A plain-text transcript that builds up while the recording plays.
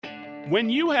When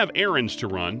you have errands to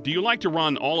run, do you like to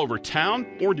run all over town,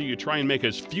 or do you try and make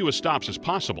as few stops as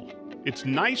possible? It's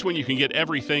nice when you can get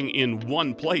everything in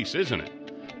one place, isn't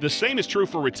it? The same is true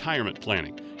for retirement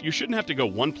planning. You shouldn't have to go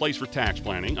one place for tax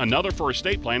planning, another for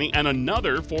estate planning, and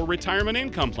another for retirement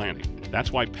income planning.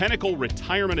 That's why Pinnacle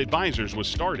Retirement Advisors was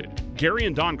started. Gary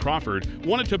and Don Crawford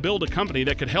wanted to build a company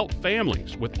that could help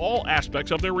families with all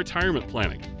aspects of their retirement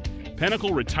planning.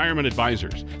 Pinnacle Retirement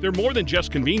Advisors. They're more than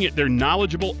just convenient, they're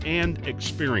knowledgeable and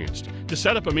experienced. To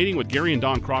set up a meeting with Gary and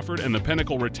Don Crawford and the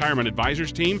Pinnacle Retirement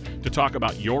Advisors team to talk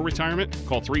about your retirement,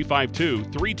 call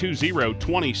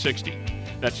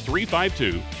 352-320-2060. That's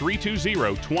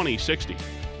 352-320-2060.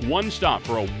 One stop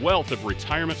for a wealth of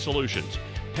retirement solutions.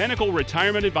 Pinnacle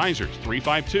Retirement Advisors,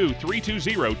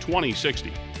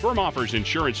 352-320-2060. Firm offers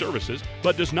insurance services,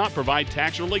 but does not provide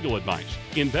tax or legal advice.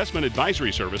 Investment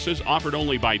advisory services offered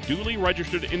only by duly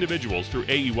registered individuals through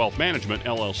AE Wealth Management,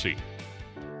 LLC.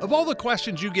 Of all the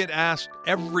questions you get asked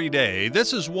every day,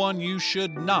 this is one you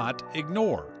should not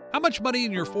ignore. How much money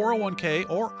in your 401k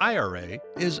or IRA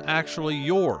is actually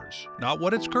yours? Not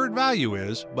what its current value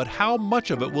is, but how much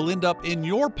of it will end up in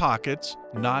your pockets,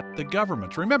 not the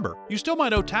government's. Remember, you still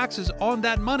might owe taxes on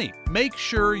that money. Make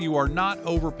sure you are not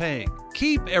overpaying.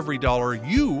 Keep every dollar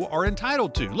you are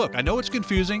entitled to. Look, I know it's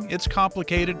confusing, it's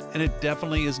complicated, and it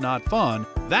definitely is not fun.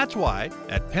 That's why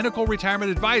at Pinnacle Retirement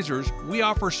Advisors, we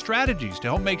offer strategies to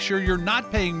help make sure you're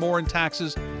not paying more in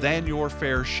taxes than your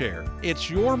fair share. It's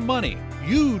your money.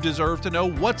 You deserve to know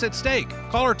what's at stake.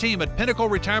 Call our team at Pinnacle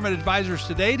Retirement Advisors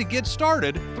today to get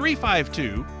started.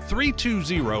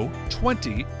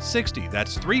 352-320-2060.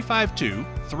 That's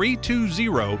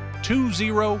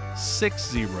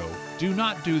 352-320-2060. Do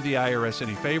not do the IRS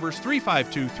any favors.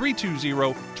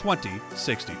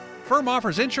 352-320-2060. Firm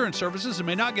offers insurance services and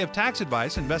may not give tax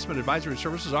advice. Investment advisory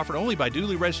services offered only by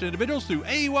duly registered individuals through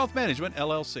AE Wealth Management,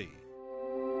 LLC.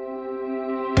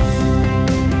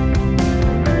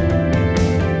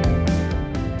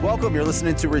 Welcome. You're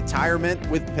listening to Retirement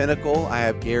with Pinnacle. I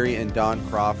have Gary and Don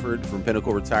Crawford from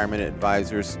Pinnacle Retirement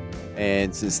Advisors.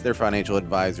 And since they're financial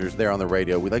advisors, they're on the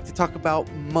radio. We like to talk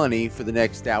about money for the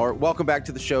next hour. Welcome back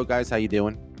to the show, guys. How you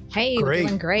doing? Hey, Great.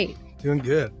 doing great. Doing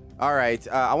good. All right.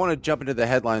 I want to jump into the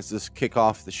headlines to kick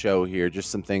off the show here.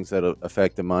 Just some things that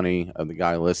affect the money of the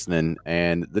guy listening.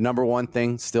 And the number one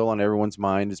thing still on everyone's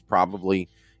mind is probably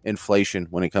inflation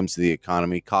when it comes to the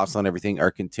economy. Costs on everything are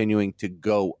continuing to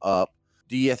go up.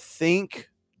 Do you think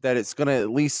that it's going to at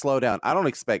least slow down? I don't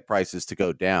expect prices to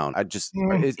go down. Is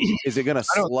it going to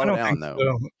slow down though?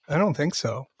 So. I don't think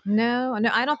so. No,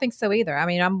 I don't think so either. I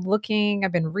mean, I've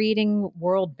been reading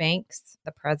World Bank's,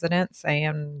 the president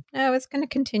saying, no, it's going to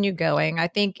continue going. I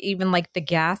think even like the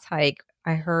gas hike,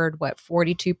 I heard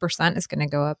 42% is going to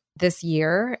go up this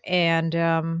year.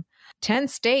 And 10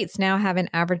 states now have an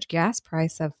average gas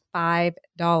price of $5.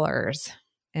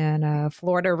 And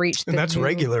Florida reached and that's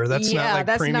regular. That's not like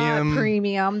that's premium. Not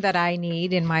premium that I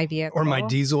need in my vehicle. Or my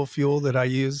diesel fuel that I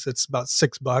use. It's about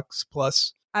 $6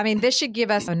 plus. I mean, this should give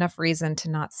us enough reason to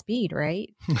not speed,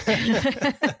 right?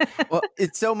 Well,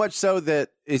 it's so much so that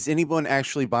is anyone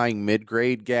actually buying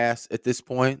mid-grade gas at this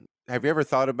point? Have you ever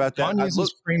thought about that? John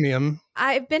uses premium.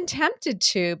 I've been tempted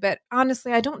to, but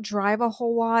honestly, I don't drive a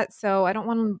whole lot. So I don't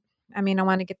want to, I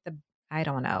want to get I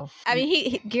don't know. I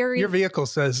mean, Gary. Your vehicle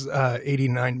says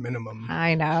 89 minimum.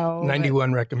 I know.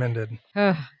 91 recommended.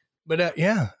 But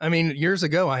yeah, I mean, years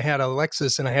ago, I had a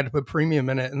Lexus and I had to put premium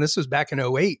in it. And this was back in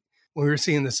 2008 when we were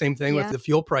seeing the same thing with the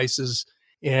fuel prices.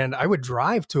 And I would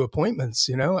drive to appointments,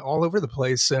 all over the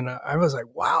place. And I was like,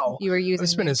 wow. You were using. I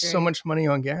was spending so much money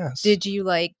on gas. Did you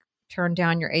turn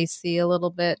down your AC a little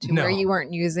bit to where you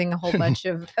weren't using a whole bunch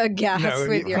of gas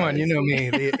with your come on, AC? you know me.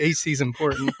 The AC is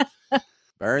important.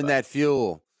 Burn that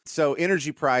fuel. So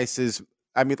energy prices,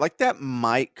 that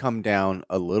might come down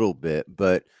a little bit,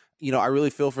 but I really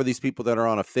feel for these people that are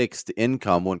on a fixed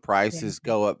income when prices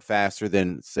go up faster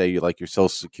than say your Social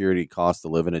Security cost of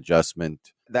living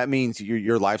adjustment. That means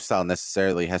your lifestyle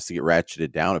necessarily has to get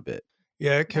ratcheted down a bit.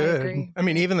 Yeah, it could. I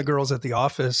mean, even the girls at the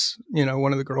office,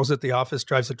 one of the girls at the office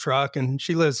drives a truck and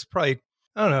she lives probably,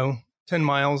 10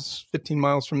 miles, 15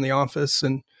 miles from the office.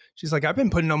 And she's like, I've been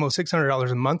putting almost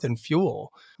 $600 a month in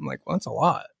fuel. I'm like, well, that's a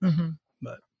lot. Mm-hmm.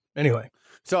 But anyway.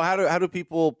 So how do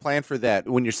people plan for that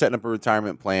when you're setting up a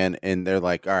retirement plan and they're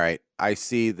like, all right, I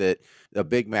see that a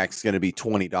Big Mac's going to be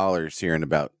 $20 here in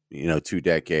about, 2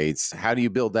 decades. How do you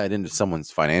build that into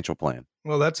someone's financial plan?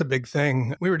 Well, that's a big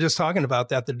thing. We were just talking about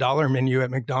that, the dollar menu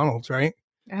at McDonald's, right?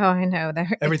 Oh, I know.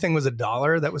 Everything was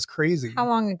 $1. That was crazy. How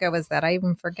long ago was that? I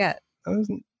even forget. That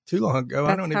was too long ago. I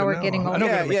That's don't how even we're know. getting I older. don't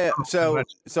Yeah, get a yeah. McDonald's too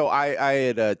much. So I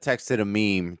had texted a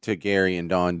meme to Gary and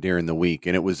Dawn during the week,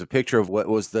 and it was a picture of what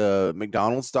was the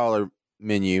McDonald's dollar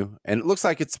menu, and it looks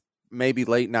like it's maybe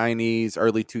late 90s,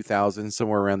 early 2000s,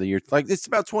 somewhere around the year. Like it's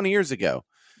about 20 years ago.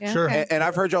 Yeah, Sure. okay. And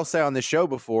I've heard y'all say on this show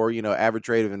before, average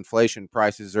rate of inflation,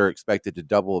 prices are expected to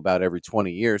double about every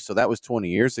 20 years. So that was 20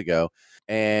 years ago.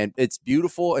 And it's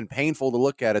beautiful and painful to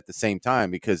look at the same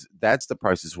time because that's the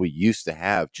prices we used to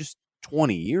have just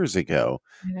 20 years ago.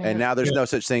 And now there's Yeah. no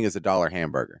such thing as a dollar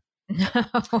hamburger. No,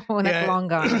 that's Yeah. long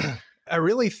gone. I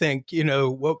really think,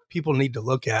 what people need to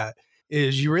look at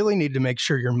is you really need to make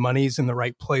sure your money's in the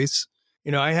right place.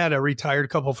 I had a retired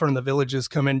couple from the Villages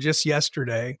come in just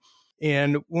yesterday.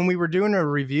 And when we were doing a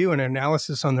review and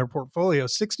analysis on their portfolio,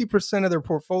 60% of their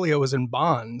portfolio was in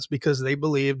bonds because they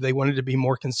believed they wanted to be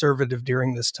more conservative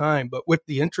during this time. But with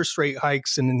the interest rate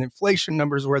hikes and the inflation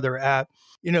numbers where they're at,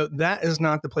 that is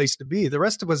not the place to be. The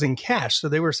rest of it was in cash. So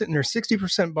they were sitting there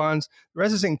 60% bonds, the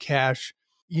rest is in cash.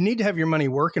 You need to have your money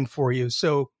working for you.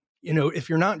 So, if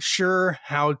you're not sure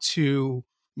how to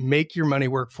make your money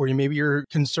work for you, maybe you're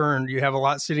concerned, you have a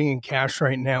lot sitting in cash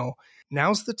right now.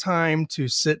 Now's the time to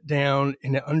sit down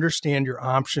and understand your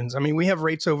options. I mean, we have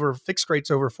fixed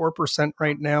rates over 4%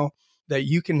 right now that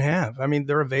you can have. I mean,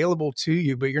 they're available to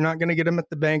you, but you're not going to get them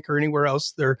at the bank or anywhere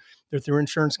else. They're through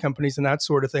insurance companies and that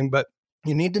sort of thing. But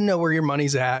you need to know where your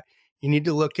money's at. You need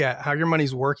to look at how your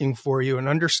money's working for you and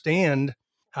understand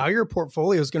how your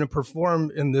portfolio is going to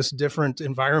perform in this different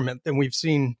environment than we've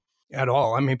seen at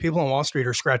all. I mean, people on Wall Street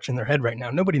are scratching their head right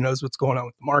now. Nobody knows what's going on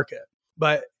with the market.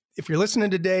 But if you're listening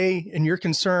today and you're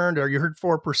concerned or you heard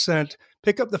 4%,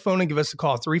 pick up the phone and give us a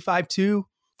call,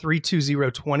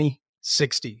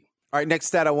 352-320-2060. All right, next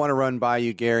stat I want to run by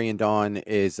you, Gary and Dawn,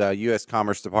 is U.S.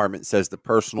 Commerce Department says the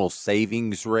personal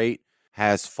savings rate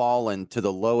has fallen to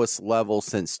the lowest level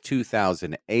since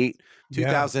 2008.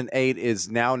 2008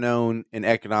 is now known in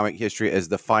economic history as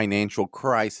the financial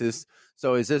crisis.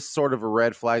 So is this sort of a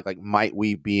red flag? Like, might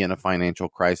we be in a financial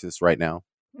crisis right now?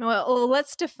 Well,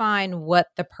 let's define what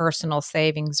the personal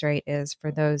savings rate is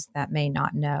for those that may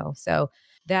not know. So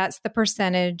that's the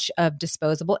percentage of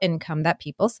disposable income that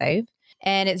people save.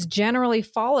 And it's generally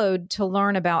followed to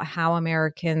learn about how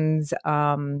Americans,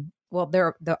 our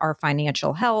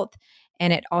financial health,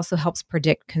 and it also helps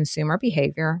predict consumer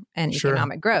behavior and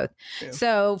economic growth. Yeah.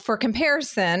 So for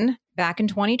comparison, back in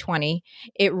 2020,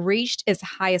 it reached its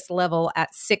highest level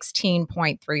at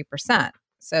 16.3%.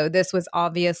 So this was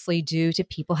obviously due to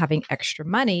people having extra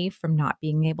money from not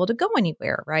being able to go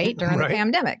anywhere, right, during the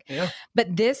pandemic. Yeah.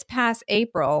 But this past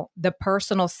April, the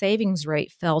personal savings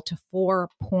rate fell to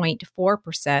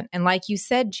 4.4%. And like you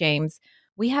said, James,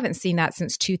 we haven't seen that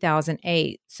since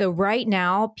 2008. So right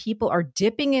now, people are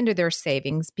dipping into their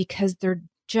savings because they're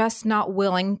just not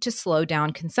willing to slow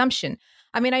down consumption.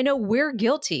 I mean, I know we're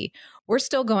guilty. We're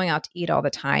still going out to eat all the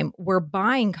time. We're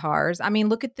buying cars. I mean,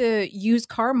 look at the used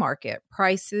car market.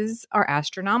 Prices are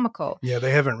astronomical. Yeah,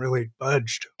 they haven't really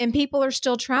budged. And people are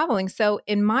still traveling. So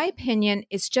in my opinion,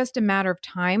 it's just a matter of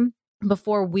time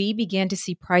before we begin to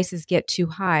see prices get too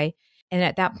high. And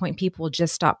at that point, people will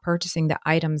just stop purchasing the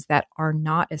items that are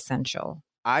not essential.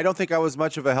 I don't think I was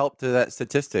much of a help to that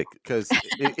statistic because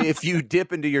if you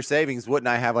dip into your savings, wouldn't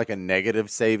I have like a negative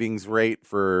savings rate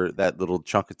for that little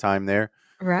chunk of time there?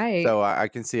 Right. So I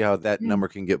can see how that number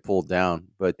can get pulled down,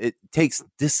 but it takes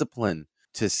discipline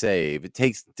to save. It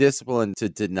takes discipline to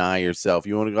deny yourself.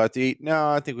 You want to go out to eat?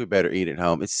 No, I think we better eat at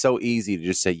home. It's so easy to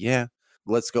just say, yeah,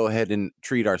 let's go ahead and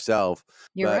treat ourselves.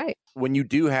 You're right. When you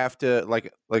do have to,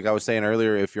 like I was saying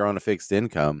earlier, if you're on a fixed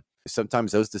income,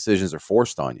 sometimes those decisions are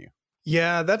forced on you.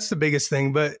 Yeah, that's the biggest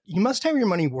thing, but you must have your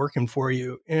money working for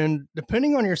you. And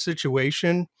depending on your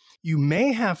situation, you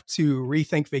may have to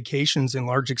rethink vacations and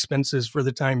large expenses for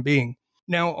the time being.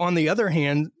 Now, on the other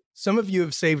hand, some of you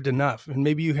have saved enough, and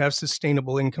maybe you have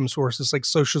sustainable income sources like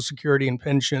Social Security and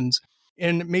pensions.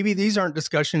 And maybe these aren't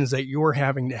discussions that you're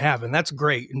having to have, and that's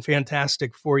great and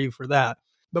fantastic for you for that.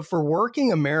 But for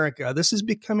working America, this is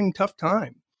becoming a tough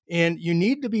time. And you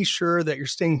need to be sure that you're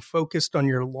staying focused on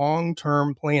your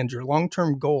long-term plans, your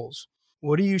long-term goals.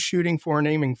 What are you shooting for and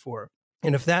aiming for?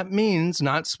 And if that means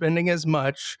not spending as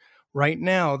much right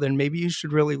now, then maybe you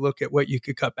should really look at what you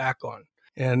could cut back on.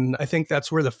 And I think that's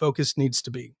where the focus needs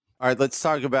to be. All right, let's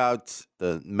talk about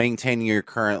the maintaining your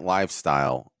current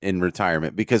lifestyle in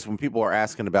retirement, because when people are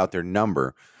asking about their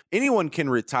number, anyone can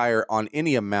retire on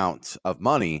any amount of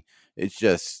money. It's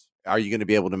just, are you going to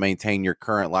be able to maintain your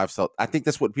current lifestyle? I think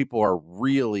that's what people are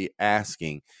really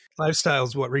asking. Lifestyle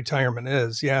is what retirement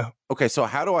is. Yeah. Okay, so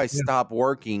how do I stop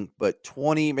working, but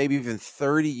 20, maybe even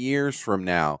 30 years from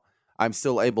now, I'm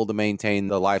still able to maintain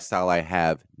the lifestyle I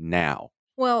have now?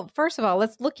 Well, first of all,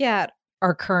 let's look at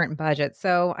our current budget.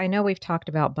 So I know we've talked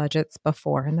about budgets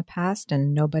before in the past,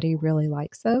 and nobody really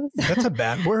likes those. That's a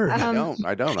bad word. I don't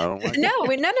like No,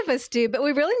 it. none of us do, but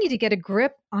we really need to get a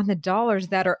grip on the dollars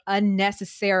that are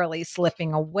unnecessarily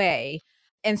slipping away.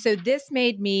 And so this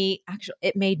made me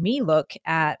look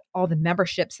at all the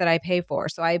memberships that I pay for.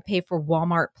 So I pay for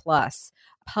Walmart Plus,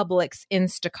 Publix,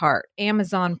 Instacart,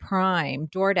 Amazon Prime,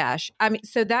 DoorDash. I mean,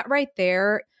 so that right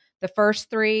there, the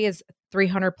first three is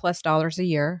 $300+ a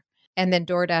year. And then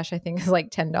DoorDash, I think, is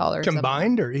like $10.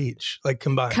 Combined or each? Like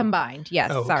combined? Combined,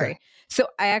 yes. Oh, sorry. okay. So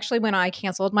I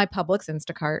canceled my Publix,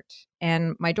 Instacart,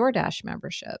 and my DoorDash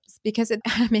memberships because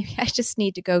maybe I just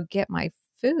need to go get my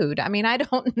food. I mean, I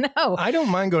don't know. I don't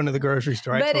mind going to the grocery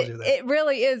store. I told you that. It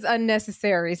really is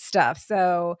unnecessary stuff.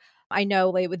 So I know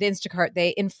like with Instacart,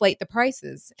 they inflate the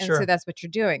prices. And Sure. so that's what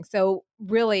you're doing. So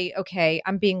really, okay,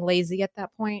 I'm being lazy at that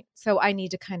point. So I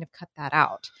need to kind of cut that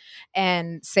out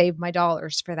and save my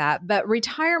dollars for that. But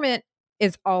retirement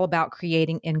is all about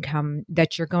creating income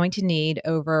that you're going to need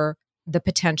over the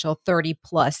potential 30+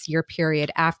 year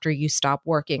period after you stop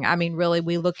working. I mean, really,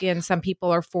 we look in, some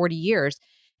people are 40 years.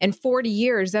 And 40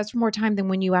 years, that's more time than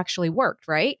when you actually worked,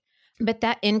 right? But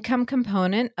that income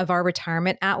component of our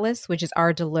retirement atlas, which is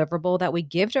our deliverable that we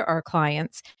give to our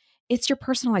clients, it's your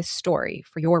personalized story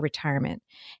for your retirement.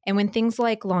 And when things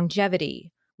like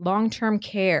longevity, long-term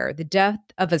care, the death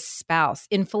of a spouse,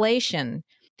 inflation,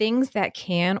 things that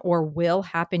can or will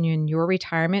happen in your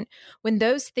retirement, when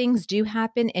those things do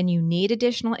happen and you need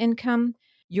additional income,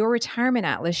 your retirement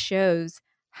atlas shows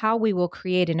how we will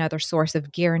create another source of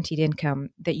guaranteed income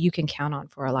that you can count on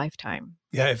for a lifetime.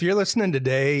 Yeah, if you're listening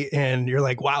today and you're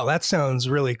like, wow, that sounds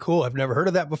really cool. I've never heard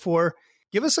of that before.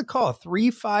 Give us a call,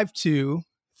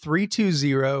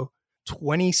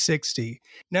 352-320-2060.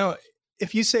 Now,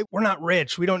 if you say we're not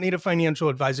rich, we don't need a financial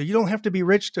advisor. You don't have to be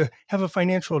rich to have a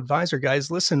financial advisor,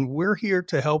 guys. Listen, we're here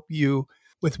to help you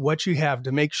with what you have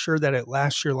to make sure that it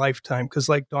lasts your lifetime. Because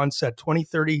like Dawn said, 20,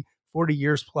 30, 40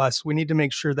 years plus, we need to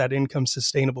make sure that income's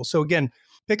sustainable. So again,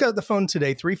 pick up the phone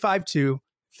today,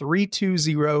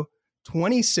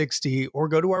 352-320-2060, or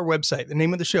go to our website, the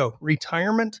name of the show,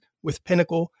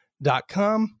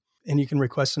 retirementwithpinnacle.com, and you can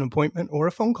request an appointment or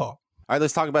a phone call. All right,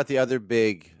 let's talk about the other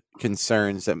big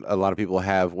concerns that a lot of people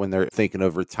have when they're thinking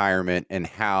of retirement and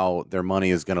how their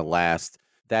money is going to last.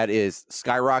 That is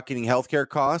skyrocketing healthcare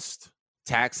costs,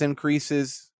 tax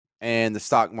increases, and the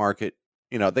stock market.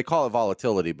 You know, they call it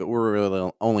volatility, but we're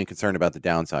really only concerned about the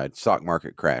downside. Stock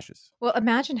market crashes. Well,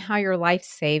 imagine how your life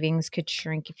savings could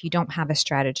shrink if you don't have a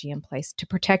strategy in place to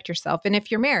protect yourself. And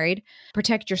if you're married,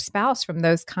 protect your spouse from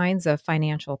those kinds of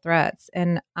financial threats.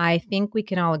 And I think we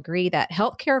can all agree that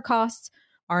healthcare costs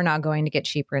are not going to get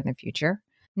cheaper in the future.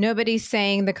 Nobody's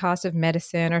saying the cost of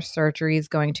medicine or surgery is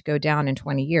going to go down in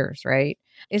 20 years, right?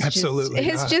 Absolutely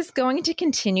It's just going to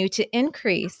continue to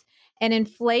increase. And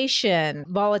inflation,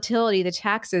 volatility, the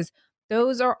taxes,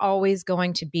 those are always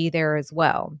going to be there as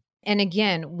well. And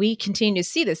again, we continue to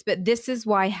see this, but this is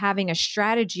why having a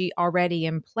strategy already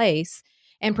in place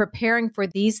and preparing for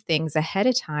these things ahead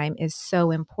of time is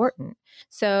so important.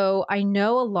 So I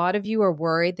know a lot of you are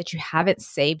worried that you haven't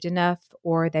saved enough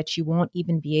or that you won't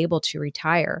even be able to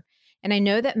retire. And I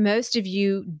know that most of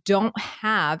you don't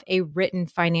have a written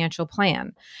financial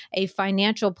plan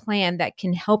that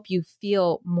can help you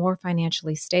feel more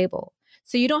financially stable.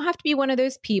 So you don't have to be one of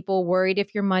those people worried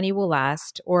if your money will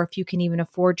last or if you can even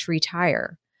afford to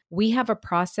retire. We have a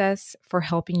process for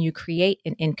helping you create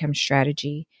an income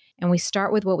strategy. And we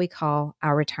start with what we call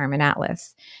our retirement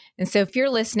atlas. And so if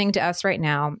you're listening to us right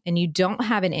now and you don't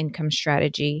have an income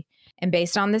strategy, and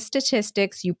based on the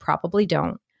statistics, you probably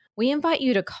don't, we invite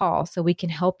you to call so we can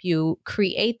help you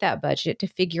create that budget to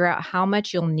figure out how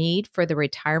much you'll need for the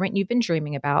retirement you've been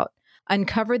dreaming about,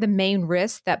 uncover the main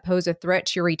risks that pose a threat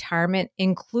to your retirement,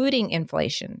 including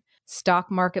inflation, stock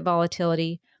market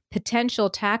volatility, potential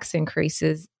tax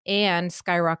increases, and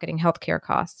skyrocketing healthcare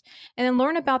costs, and then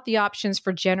learn about the options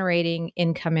for generating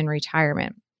income in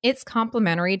retirement. It's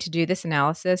complimentary to do this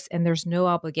analysis, and there's no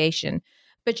obligation.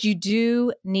 But you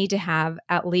do need to have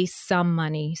at least some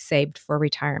money saved for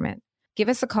retirement. Give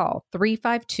us a call,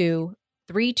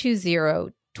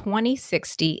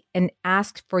 352-320-2060, and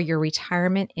ask for your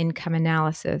retirement income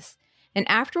analysis. And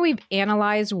after we've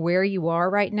analyzed where you are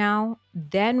right now,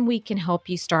 then we can help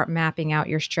you start mapping out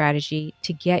your strategy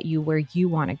to get you where you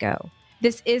want to go.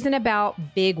 This isn't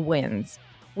about big wins.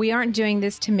 We aren't doing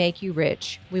this to make you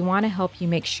rich. We want to help you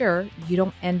make sure you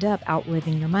don't end up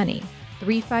outliving your money.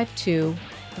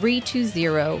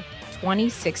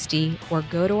 352-320-2060, or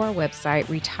go to our website,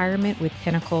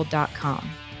 retirementwithpinnacle.com.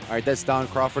 All right, that's Don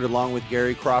Crawford along with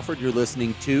Gary Crawford. You're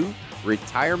listening to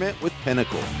Retirement with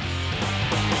Pinnacle.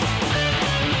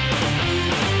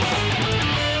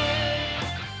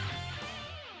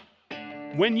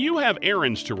 When you have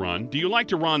errands to run, do you like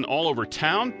to run all over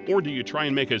town, or do you try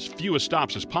and make as few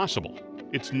stops as possible?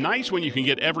 It's nice when you can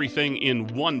get everything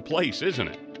in one place, isn't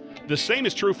it? The same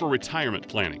is true for retirement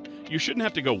planning. You shouldn't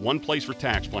have to go one place for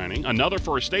tax planning, another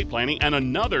for estate planning, and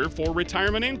another for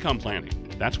retirement income planning.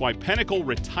 That's why Pinnacle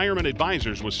Retirement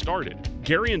Advisors was started.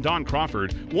 Gary and Don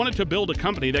Crawford wanted to build a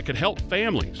company that could help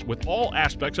families with all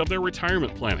aspects of their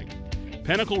retirement planning.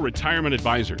 Pinnacle Retirement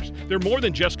Advisors. They're more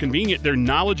than just convenient, they're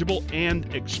knowledgeable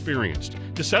and experienced.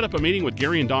 To set up a meeting with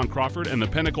Gary and Don Crawford and the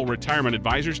Pinnacle Retirement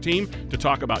Advisors team to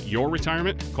talk about your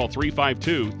retirement, call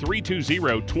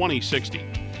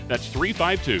 352-320-2060. That's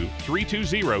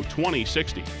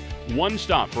 352-320-2060. One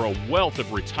stop for a wealth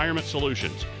of retirement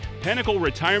solutions. Pinnacle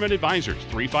Retirement Advisors,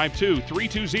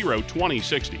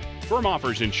 352-320-2060. Firm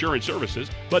offers insurance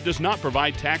services, but does not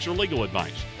provide tax or legal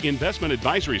advice. Investment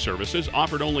advisory services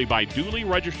offered only by duly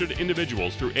registered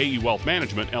individuals through AE Wealth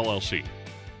Management, LLC.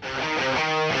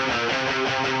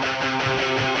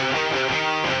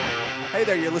 Hey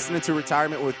there, you're listening to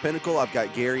Retirement with Pinnacle. I've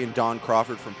got Gary and Don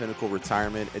Crawford from Pinnacle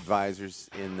Retirement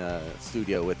Advisors in the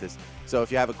studio with us. So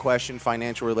if you have a question,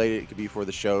 financial related, it could be for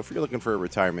the show. If you're looking for a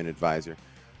retirement advisor,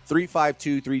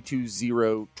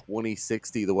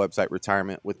 352-320-2060, the website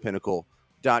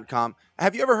retirementwithpinnacle.com.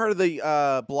 Have you ever heard of the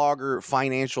blogger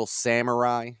Financial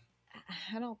Samurai?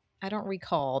 I don't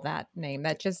recall that name.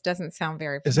 That just doesn't sound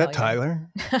very familiar. Is that Tyler?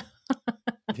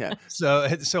 Yeah.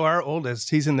 So our oldest,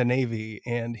 he's in the Navy,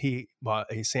 and he bought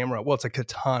a samurai. Well, it's a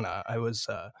katana.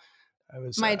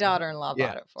 My daughter-in-law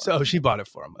bought it for him. So she bought it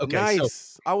for him. Okay,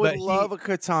 nice. I would love a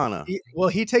katana.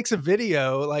 He takes a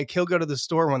video. Like, he'll go to the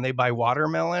store when they buy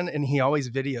watermelon, and he always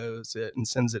videos it and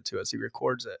sends it to us. He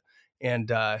records it, and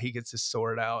he gets his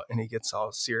sword out, and he gets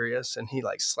all serious, and he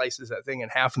like slices that thing in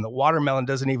half, and the watermelon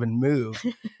doesn't even move.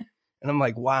 And I'm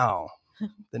like, wow,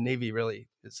 the Navy really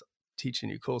is teaching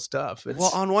you cool stuff.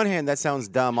 Well, on one hand, that sounds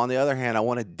dumb. On the other hand, I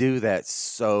want to do that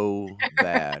so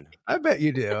bad. I bet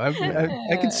you do. I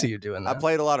can see you doing that. I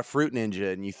played a lot of Fruit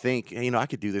Ninja, and you think, hey, I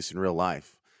could do this in real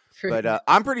life. But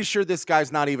I'm pretty sure this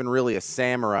guy's not even really a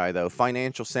samurai, though.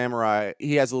 Financial Samurai,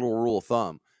 he has a little rule of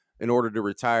thumb. In order to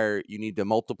retire, you need to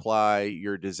multiply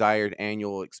your desired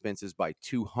annual expenses by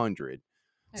 200.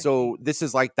 Okay. So this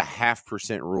is like the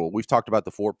 0.5% rule. We've talked about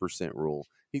the 4% rule.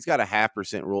 He's got a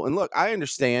 0.5% rule. And look, I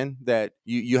understand that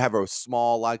you have a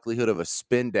small likelihood of a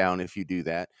spin down if you do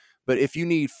that. But if you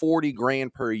need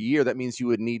 $40,000 per year, that means you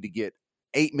would need to get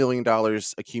 $8 million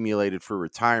accumulated for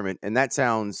retirement. And that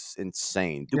sounds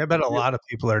insane. I bet a lot of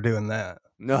people are doing that.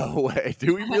 No way.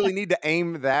 Do we really need to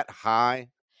aim that high?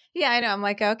 Yeah, I know. I'm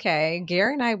like, okay,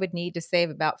 Gary and I would need to save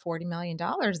about $40 million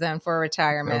then for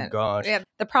retirement. Oh, gosh. Yeah,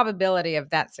 the probability of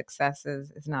that success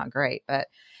is not great, but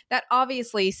that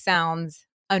obviously sounds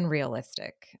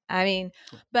unrealistic. I mean,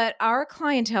 but our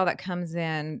clientele that comes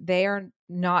in, they are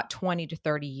not 20 to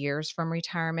 30 years from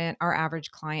retirement. Our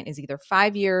average client is either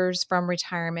 5 years from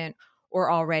retirement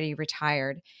or already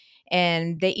retired.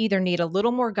 And they either need a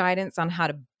little more guidance on how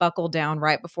to buckle down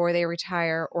right before they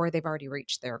retire, or they've already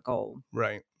reached their goal.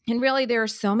 Right. And really, there are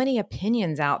so many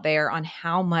opinions out there on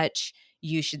how much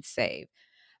you should save.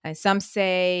 Some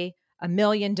say $1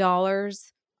 million.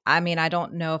 I mean, I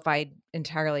don't know if I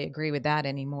entirely agree with that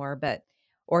anymore,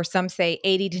 or some say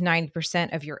 80 to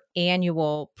 90% of your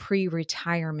annual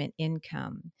pre-retirement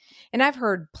income. And I've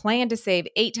heard plan to save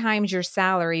 8 times your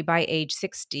salary by age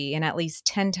 60 and at least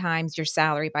 10 times your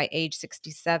salary by age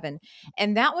 67.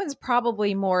 And that one's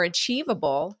probably more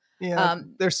achievable. Yeah,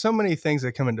 there's so many things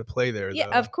that come into play there. Yeah,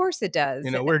 though. of course it does.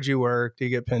 Where'd you work? Do you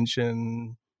get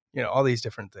pension? All these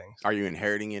different things. Are you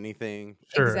inheriting anything?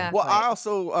 Sure. Exactly. Well, I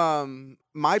also,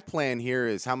 my plan here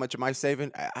is how much am I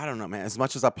saving? I don't know, man. As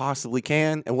much as I possibly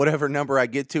can. And whatever number I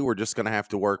get to, we're just going to have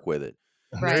to work with it.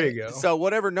 Right. There you go. So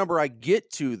whatever number I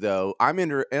get to, though, I'm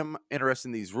interested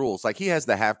in these rules. Like he has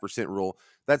the 0.5% rule.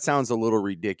 That sounds a little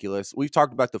ridiculous. We've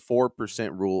talked about the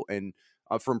 4% rule. And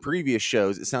from previous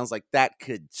shows, it sounds like that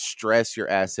could stress your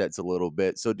assets a little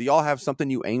bit. So do y'all have something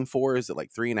you aim for? Is it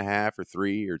like 3.5 or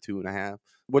 3 or 2.5?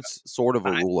 What's sort of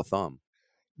a rule of thumb?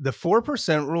 The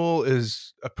 4% rule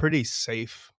is a pretty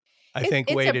safe, I think,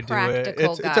 way to do it.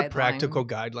 It's a practical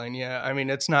guideline. Yeah. I mean,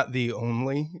 it's not the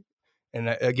only. And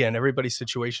again, everybody's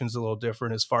situation is a little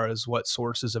different as far as what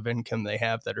sources of income they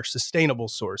have that are sustainable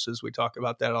sources. We talk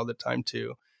about that all the time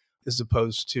too, as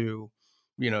opposed to,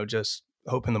 just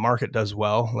hoping the market does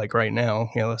well. Like right now,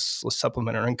 let's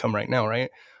supplement our income right now, right?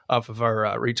 Off of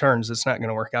our returns. It's not going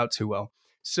to work out too well.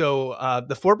 So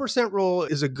the 4% rule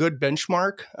is a good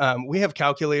benchmark. We have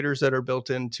calculators that are built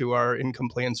into our income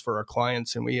plans for our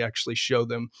clients, and we actually show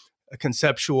them a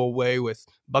conceptual way with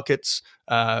buckets.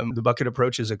 The bucket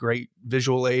approach is a great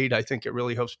visual aid. I think it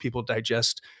really helps people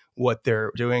digest what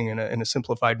they're doing in a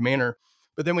simplified manner.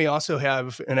 But then we also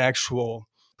have an actual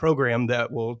program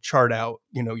that will chart out,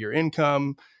 your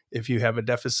income, if you have a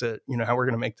deficit, how we're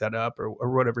going to make that up or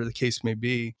whatever the case may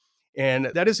be. And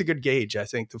that is a good gauge, I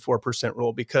think, the 4%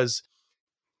 rule, because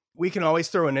we can always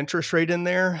throw an interest rate in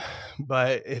there.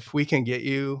 But if we can get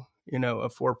you, a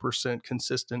 4%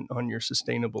 consistent on your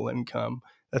sustainable income,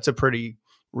 that's a pretty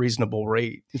reasonable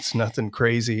rate. It's nothing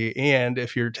crazy. And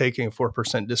if you're taking a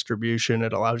 4% distribution,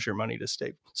 it allows your money to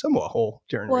stay somewhat whole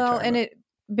during retirement.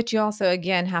 But you also,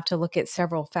 again, have to look at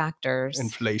several factors.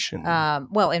 Inflation.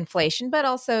 Inflation, but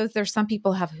also there's some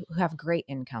people who have great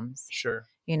incomes. Sure.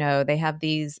 They have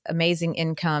these amazing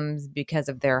incomes because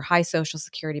of their high Social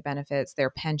Security benefits, their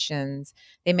pensions.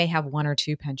 They may have one or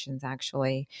two pensions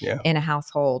actually in a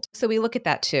household. So we look at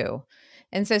that too.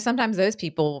 And so sometimes those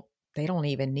people, they don't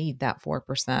even need that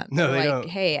 4%. No, they don't.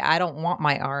 Hey, I don't want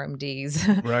my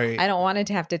RMDs. Right. I don't want it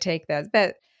to have to take that.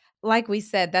 But like we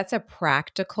said, that's a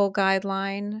practical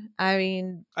guideline. I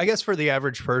mean, I guess for the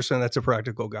average person, that's a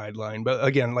practical guideline. But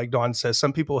again, like Dawn says,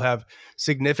 some people have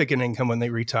significant income when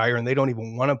they retire and they don't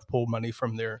even want to pull money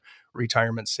from their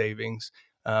retirement savings.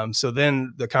 So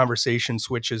then the conversation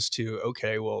switches to,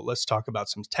 okay, well, let's talk about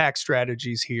some tax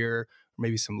strategies here,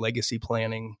 maybe some legacy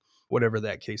planning, whatever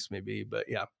that case may be. But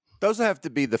yeah. Those have to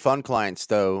be the fun clients,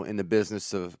 though, in the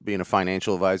business of being a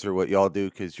financial advisor, what y'all do,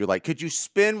 because you're like, could you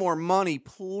spend more money,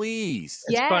 please?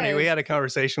 It's funny. We had a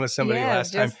conversation with somebody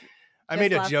last time. I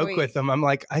made a joke with them. I'm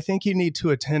like, I think you need to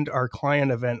attend our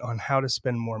client event on how to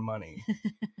spend more money.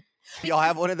 Y'all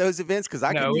have one of those events? Because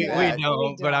I can do that. We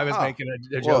don't, but I was making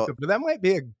a joke. But that might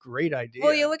be a great idea.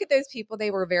 Well, you look at those people,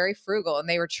 they were very frugal and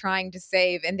they were trying to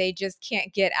save and they just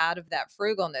can't get out of that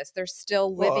frugalness. They're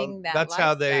still living that that's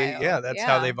lifestyle.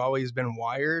 How they've always been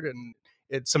wired. And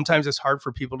sometimes it's hard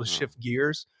for people to shift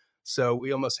gears. So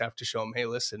we almost have to show them, hey,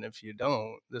 listen, if you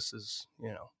don't, this is,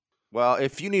 Well,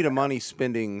 if you need a money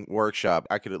spending workshop,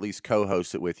 I could at least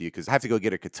co-host it with you because I have to go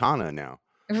get a katana now.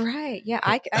 Right. Yeah,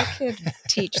 I could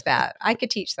teach that. I could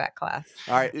teach that class.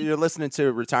 All right. You're listening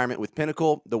to Retirement with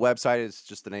Pinnacle. The website is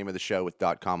just the name of the show with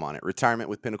 .com on it.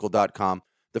 retirementwithpinnacle.com.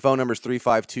 The phone number is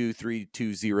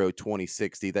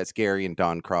 352-320-2060. That's Gary and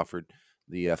Don Crawford,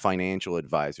 the financial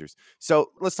advisors.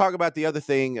 So let's talk about the other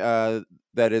thing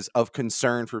that is of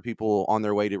concern for people on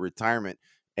their way to retirement.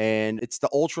 And it's the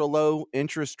ultra low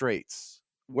interest rates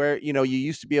where, you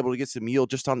used to be able to get some yield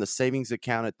just on the savings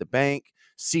account at the bank.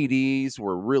 CDs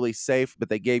were really safe, but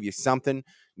they gave you something.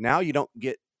 Now you don't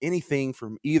get anything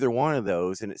from either one of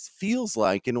those. And it feels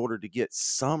like in order to get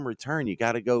some return, you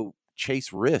got to go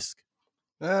chase risk.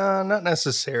 Not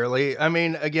necessarily. I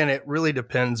mean, again, it really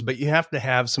depends, but you have to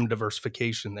have some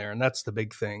diversification there. And that's the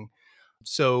big thing.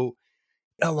 So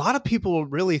a lot of people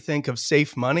really think of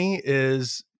safe money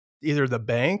as either the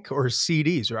bank or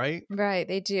CDs, right? Right,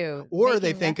 they do. Or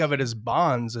they think of it as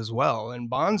bonds as well. And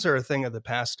bonds are a thing of the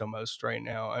past almost right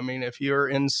now. I mean, if you're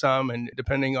in some, and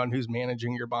depending on who's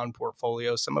managing your bond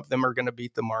portfolio, some of them are going to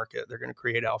beat the market. They're going to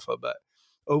create alpha. But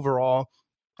overall,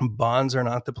 bonds are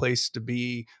not the place to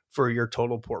be for your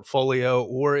total portfolio,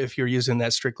 or if you're using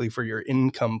that strictly for your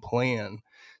income plan.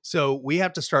 So we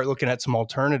have to start looking at some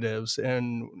alternatives.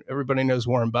 And everybody knows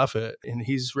Warren Buffett, and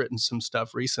he's written some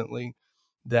stuff recently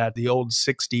that the old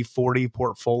 60-40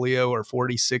 portfolio or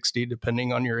 40-60,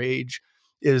 depending on your age,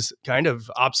 is kind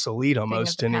of obsolete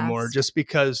almost anymore, just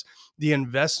because the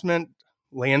investment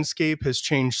landscape has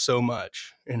changed so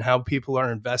much and how people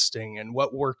are investing and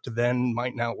what worked then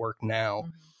might not work now.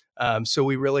 Mm-hmm. So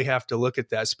we really have to look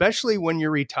at that, especially when you're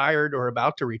retired or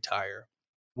about to retire.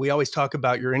 We always talk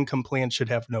about your income plan should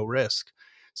have no risk.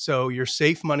 So your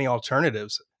safe money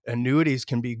alternatives, annuities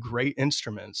can be great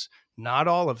instruments. Not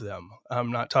all of them.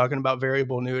 I'm not talking about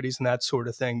variable annuities and that sort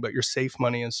of thing, but your safe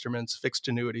money instruments, fixed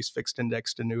annuities, fixed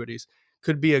indexed annuities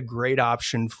could be a great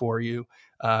option for you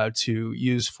to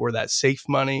use for that safe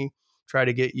money. Try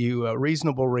to get you a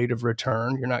reasonable rate of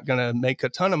return. You're not going to make a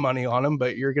ton of money on them,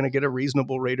 but you're going to get a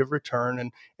reasonable rate of return.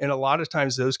 And a lot of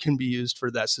times those can be used for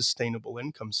that sustainable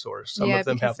income source. Some of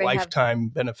them have lifetime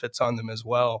benefits on them as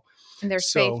well. And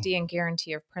there's safety and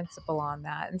guarantee of principal on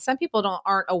that. And some people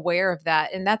aren't aware of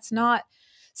that. And that's not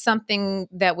something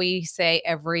that we say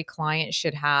every client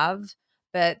should have.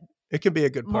 But It could be a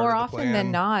good part More of the often plan.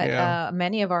 than not, Yeah.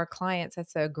 many of our clients,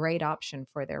 that's a great option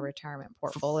for their retirement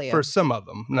portfolio. For some of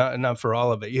them, not for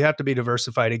all of it. You have to be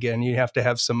diversified again. You have to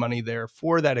have some money there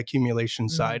for that accumulation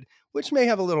side, which may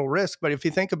have a little risk. But if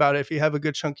you think about it, if you have a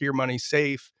good chunk of your money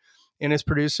safe and it's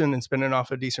producing and spinning off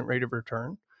a decent rate of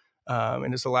return,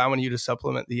 and it's allowing you to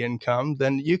supplement the income,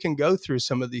 then you can go through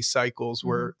some of these cycles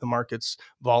where the market's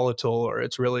volatile or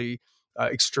it's really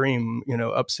extreme,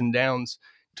 ups and downs,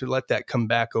 to let that come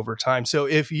back over time. So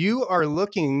if you are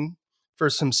looking for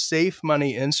some safe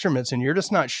money instruments and you're just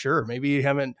not sure, maybe you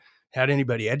haven't had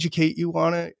anybody educate you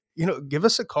on it, give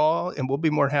us a call and we'll be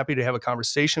more than happy to have a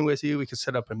conversation with you. We can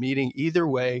set up a meeting either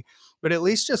way, but at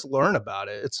least just learn about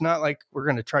it. It's not like we're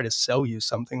going to try to sell you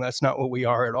something. That's not what we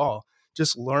are at all.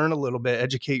 Just learn a little bit,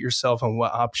 educate yourself on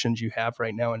what options you have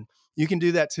right now. And you can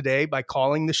do that today by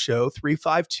calling the show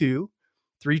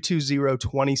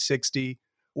 352-320-2060,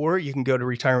 or you can go to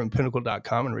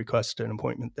retirementpinnacle.com and request an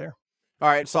appointment there. All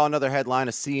right, saw another headline.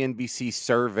 A CNBC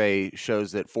survey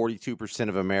shows that 42%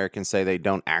 of Americans say they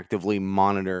don't actively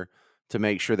monitor to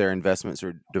make sure their investments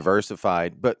are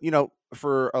diversified. But,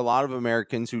 for a lot of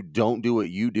Americans who don't do what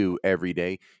you do every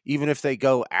day, even if they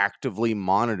go actively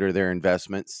monitor their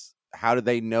investments, how do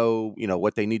they know,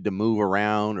 what they need to move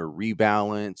around or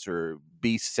rebalance or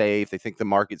be safe? They think the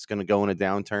market's going to go in a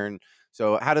downturn.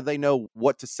 So how do they know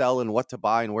what to sell and what to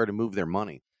buy and where to move their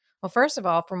money? Well, first of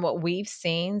all, from what we've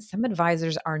seen, some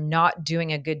advisors are not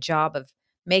doing a good job of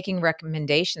making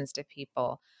recommendations to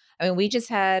people. I mean, we just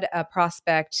had a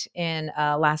prospect in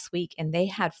last week, and they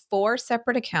had 4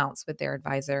 separate accounts with their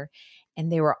advisor,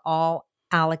 and they were all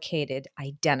allocated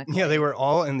identically. Yeah, they were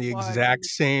all in the exact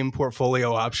same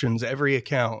portfolio options, every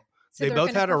account. So they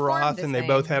both had a Roth and they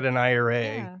both had an IRA.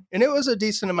 Yeah. And it was a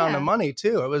decent amount of money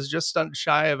too. It was just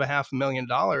shy of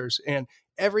 $500,000 and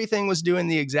everything was doing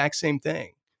the exact same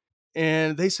thing.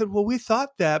 And they said, well, we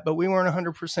thought that, but we weren't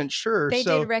 100% sure. They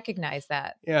did recognize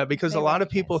that. Yeah, because a lot of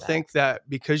people think that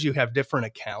because you have different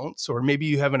accounts, or maybe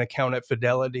you have an account at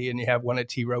Fidelity and you have one at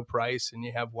T. Rowe Price and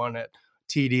you have one at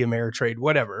TD Ameritrade,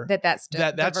 whatever. That's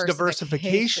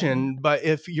diversification. But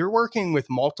if you're working with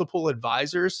multiple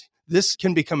advisors, this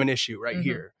can become an issue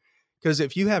here. Because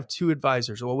if you have 2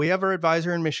 advisors, well, we have our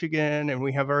advisor in Michigan and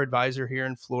we have our advisor here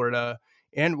in Florida,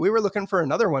 and we were looking for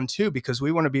another one too, because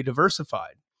we want to be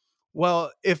diversified.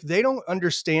 Well, if they don't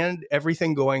understand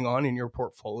everything going on in your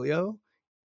portfolio,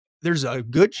 there's a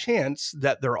good chance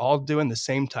that they're all doing the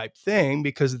same type thing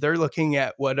because they're looking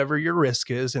at whatever your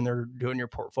risk is and they're doing your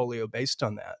portfolio based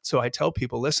on that. So I tell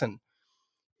people, listen,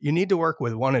 you need to work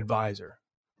with one advisor,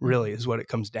 really is what it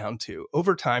comes down to.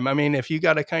 Over time, I mean, if you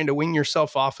got to kind of wing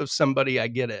yourself off of somebody, I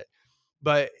get it.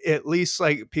 But at least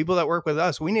like people that work with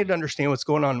us, we need to understand what's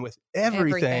going on with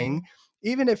everything.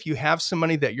 Even if you have some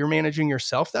money that you're managing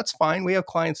yourself, that's fine. We have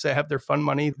clients that have their fund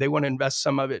money. They want to invest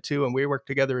some of it too. And we work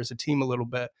together as a team a little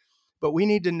bit. But we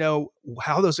need to know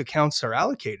how those accounts are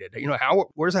allocated.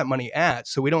 Where's that money at?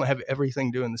 So we don't have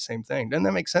everything doing the same thing. Doesn't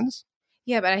that make sense?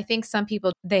 Yeah, but I think some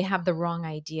people, they have the wrong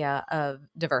idea of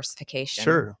diversification.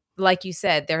 Sure. Like you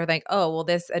said, they're like, oh, well,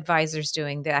 this advisor's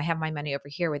doing that. I have my money over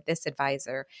here with this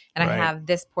advisor, and I have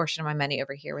this portion of my money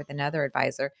over here with another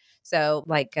advisor. So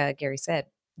like Gary said,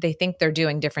 they think they're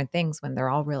doing different things when they're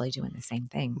all really doing the same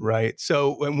thing. Right.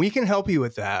 So when we can help you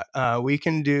with that, we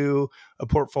can do a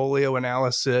portfolio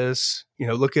analysis,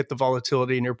 look at the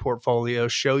volatility in your portfolio,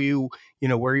 show you,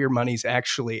 where your money's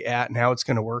actually at and how it's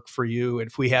going to work for you.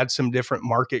 And if we had some different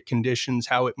market conditions,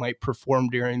 how it might perform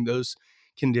during those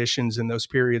conditions in those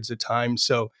periods of time.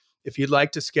 So if you'd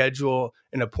like to schedule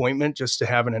an appointment just to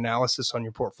have an analysis on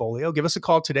your portfolio, give us a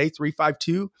call today,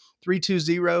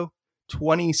 352-320-2060,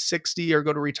 or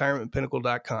go to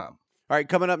retirementpinnacle.com. All right,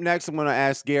 coming up next, I'm going to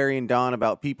ask Gary and Don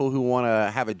about people who want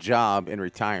to have a job in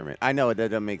retirement. I know that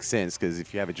doesn't make sense because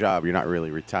if you have a job, you're not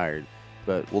really retired.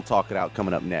 But we'll talk it out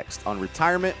coming up next on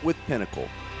Retirement with Pinnacle.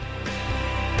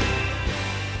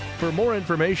 For more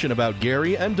information about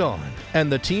Gary and Dawn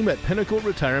and the team at Pinnacle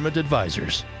Retirement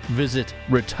Advisors, visit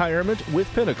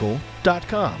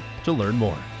retirementwithpinnacle.com to learn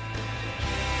more.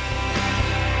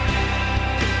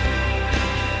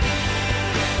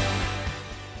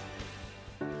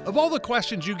 Of all the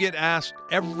questions you get asked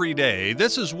every day,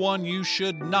 this is one you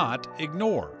should not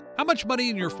ignore. How much money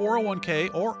in your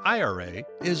 401k or IRA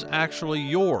is actually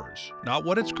yours? Not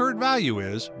what its current value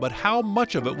is, but how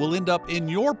much of it will end up in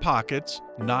your pockets,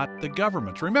 not the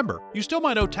government's. Remember, you still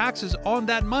might owe taxes on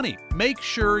that money. Make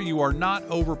sure you are not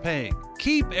overpaying.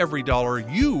 Keep every dollar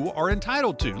you are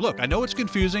entitled to. Look, I know it's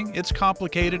confusing, it's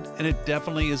complicated, and it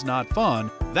definitely is not fun,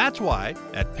 That's why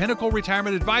at Pinnacle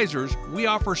Retirement Advisors, we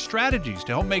offer strategies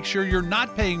to help make sure you're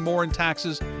not paying more in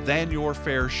taxes than your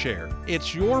fair share.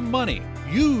 It's your money.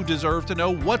 You deserve to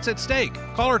know what's at stake.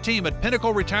 Call our team at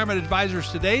Pinnacle Retirement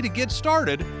Advisors today to get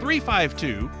started.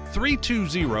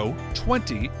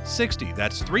 352-320-2060.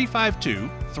 That's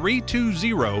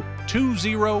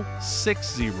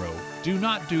 352-320-2060. Do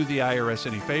not do the IRS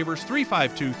any favors.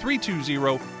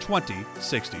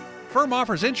 352-320-2060. Firm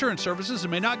offers insurance services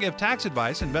and may not give tax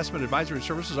advice. Investment advisory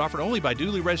services offered only by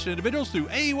duly registered individuals through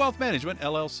AE Wealth Management,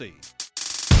 LLC.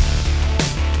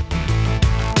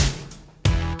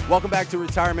 Welcome back to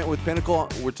Retirement with Pinnacle.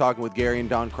 We're talking with Gary and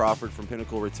Don Crawford from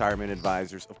Pinnacle Retirement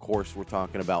Advisors. Of course, we're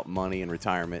talking about money and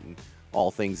retirement and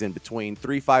all things in between.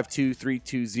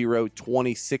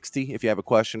 352-320-2060 if you have a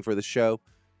question for the show.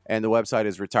 And the website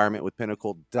is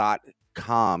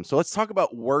retirementwithpinnacle.com. So let's talk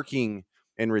about working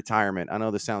in retirement. I know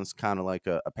this sounds kind of like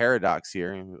a paradox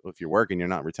here. If you're working, you're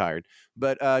not retired.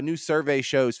 But a new survey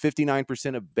shows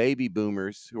 59% of baby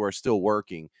boomers who are still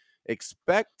working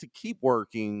expect to keep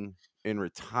working in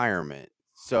retirement.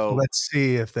 So let's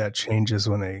see if that changes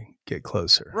when they get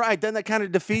closer. Right. Doesn't that kind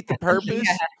of defeat the purpose?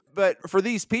 Yeah. But for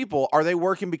these people, are they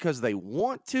working because they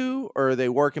want to, or are they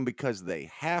working because they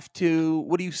have to?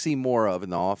 What do you see more of in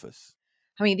the office?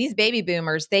 I mean, these baby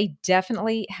boomers, they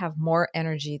definitely have more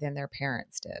energy than their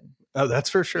parents did. Oh, that's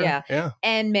for sure. Yeah.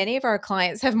 And many of our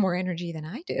clients have more energy than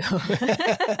I do.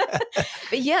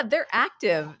 But yeah, they're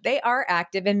active. They are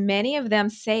active. And many of them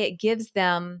say it gives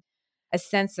them a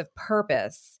sense of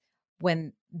purpose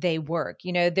when they work.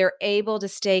 You know, they're able to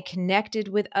stay connected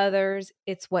with others.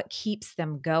 It's what keeps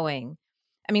them going.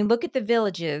 I mean, look at the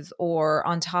villages or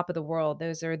on top of the world.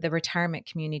 Those are the retirement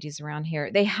communities around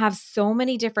here. They have so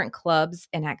many different clubs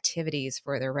and activities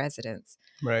for their residents.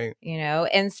 Right. You know,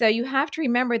 and so you have to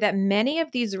remember that many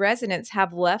of these residents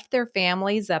have left their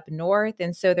families up north.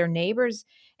 And so their neighbors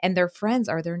and their friends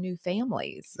are their new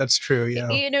families. That's true.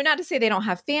 Yeah. You know, not to say they don't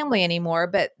have family anymore,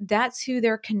 but that's who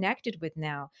they're connected with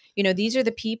now. You know, these are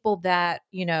the people that,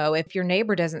 you know, if your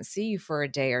neighbor doesn't see you for a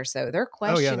day or so, they're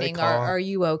questioning, are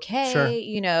you okay? Sure.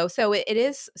 You know, so it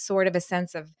is sort of a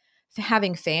sense of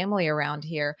having family around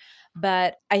here.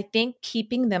 But I think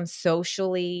keeping them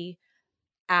socially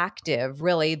active,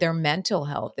 really, their mental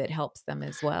health, it helps them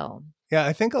as well. Yeah,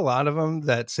 I think a lot of them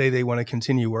that say they want to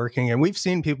continue working, and we've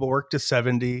seen people work to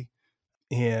 70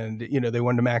 and, you know, they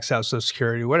wanted to max out Social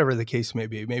Security, whatever the case may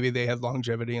be. Maybe they had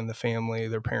longevity in the family.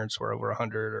 Their parents were over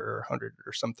 100 or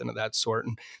something of that sort.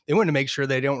 And they wanted to make sure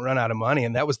they don't run out of money.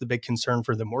 And that was the big concern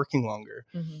for them working longer.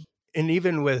 Mm-hmm. And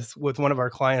even with one of our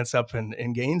clients up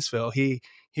in Gainesville, he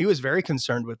was very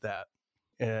concerned with that.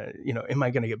 You know, am I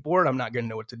going to get bored? I'm not going to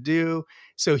know what to do.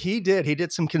 So he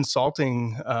did some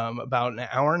consulting about an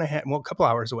hour and a half, well, a couple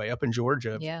hours away up in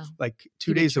Georgia, like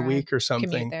 2 days a week or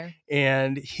something.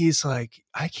 And he's like,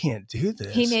 I can't do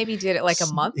this. He maybe did it like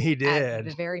a month. He did. At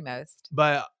the very most.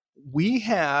 But we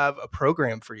have a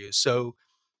program for you. So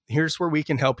here's where we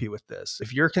can help you with this.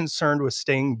 If you're concerned with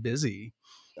staying busy,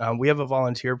 we have a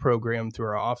volunteer program through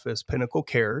our office, Pinnacle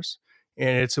Cares.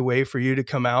 And it's a way for you to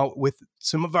come out with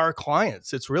some of our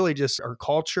clients. It's really just our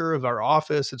culture of our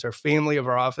office. It's our family of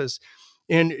our office.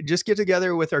 And just get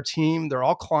together with our team. They're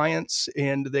all clients,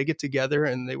 and they get together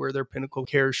and they wear their Pinnacle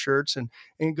Care shirts and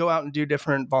go out and do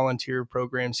different volunteer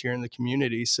programs here in the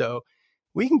community. So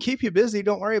we can keep you busy.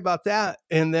 Don't worry about that.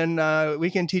 And then we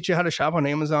can teach you how to shop on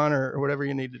Amazon or whatever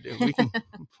you need to do. We can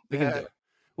do it.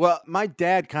 Well, my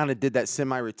dad kind of did that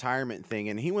semi-retirement thing,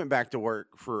 and he went back to work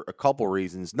for a couple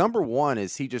reasons. Number one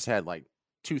is he just had like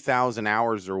 2,000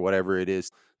 hours or whatever it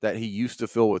is that he used to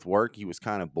fill with work. He was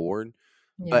kind of bored,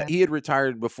 but he had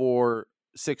retired before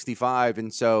 65,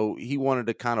 and so he wanted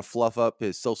to kind of fluff up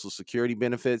his Social Security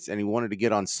benefits, and he wanted to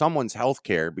get on someone's health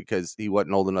care because he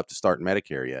wasn't old enough to start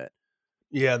Medicare yet.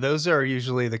 Yeah, those are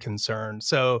usually the concern.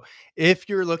 So if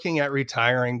you're looking at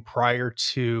retiring prior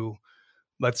to,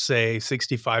 let's say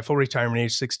 65, full retirement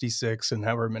age 66, and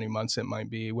however many months it might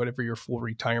be, whatever your full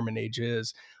retirement age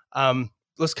is.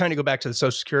 Let's kind of go back to the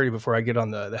Social Security before I get on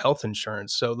the health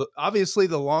insurance. So obviously,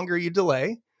 the longer you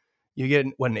delay, you get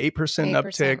an 8%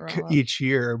 uptick each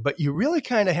year, but you really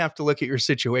kind of have to look at your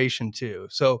situation too.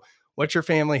 So what's your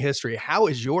family history? How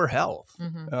is your health?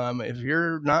 Mm-hmm. If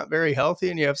you're not very healthy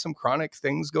and you have some chronic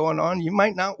things going on, you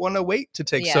might not want to wait to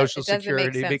take Social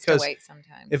Security, because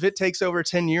if it takes over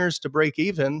 10 years to break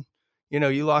even, you know,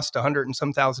 you lost $100 and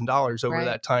some $1,000 over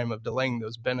that time of delaying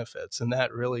those benefits. And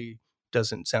that really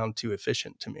doesn't sound too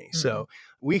efficient to me. Mm-hmm. So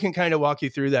we can kind of walk you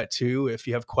through that too. If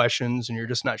you have questions and you're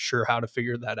just not sure how to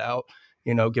figure that out,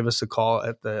 you know, give us a call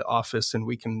at the office and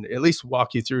we can at least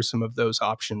walk you through some of those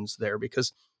options there,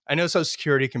 because I know Social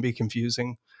Security can be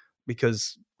confusing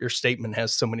because your statement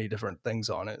has so many different things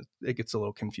on it. It gets a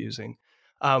little confusing.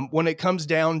 When it comes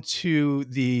down to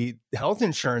the health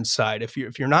insurance side, if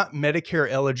you're not Medicare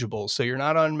eligible, so you're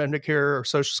not on Medicare or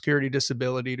Social Security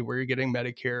disability to where you're getting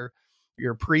Medicare,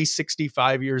 you're pre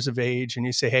 65 years of age, and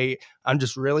you say, hey, I'm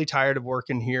just really tired of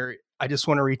working here. I just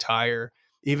want to retire.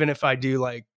 Even if I do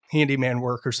like handyman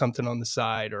work or something on the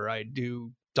side, or I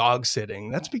do dog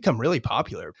sitting, that's become really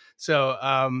popular. So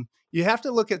you have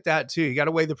to look at that too. You got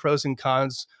to weigh the pros and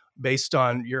cons based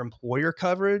on your employer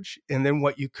coverage and then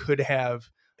what you could have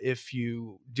if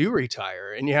you do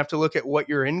retire. And you have to look at what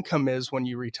your income is when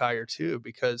you retire too,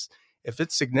 because if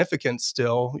it's significant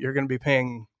still, you're going to be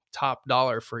paying top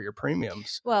dollar for your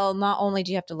premiums. Well, not only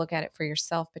do you have to look at it for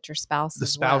yourself, but your spouse The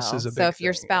as spouse well. is a So big if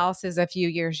your thing, spouse is a few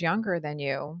years younger than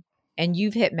you and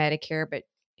you've hit Medicare, but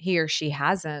he or she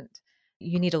hasn't,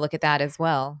 you need to look at that as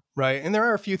well. Right. And there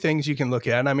are a few things you can look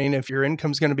at. I mean, if your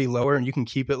income's going to be lower and you can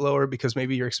keep it lower because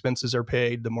maybe your expenses are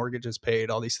paid, the mortgage is paid,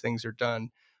 all these things are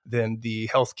done, then the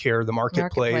healthcare, the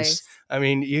marketplace. I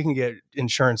mean, you can get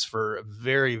insurance for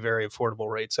very, very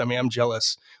affordable rates. I mean, I'm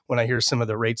jealous when I hear some of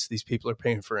the rates these people are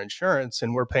paying for insurance,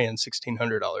 and we're paying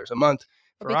 $1,600 a month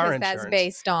for Because our insurance. that's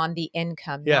based on the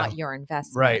income, Yeah. not your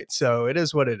investment. Right. So it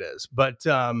is what it is. But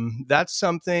that's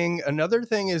something. Another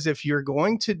thing is if you're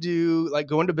going to do like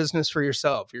go into business for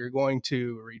yourself, you're going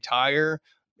to retire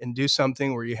and do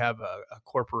something where you have a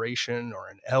corporation or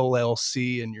an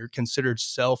LLC and you're considered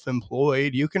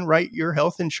self-employed, you can write your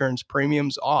health insurance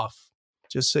premiums off,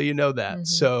 just so you know that. Mhm.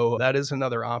 So that is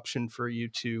another option for you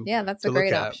to Yeah, that's to a look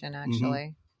great at. option,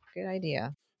 actually. Good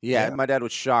idea. Yeah, Yeah. my dad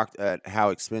was shocked at how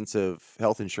expensive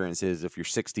health insurance is if you're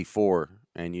 64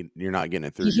 and you're not getting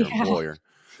it through your Yeah. employer.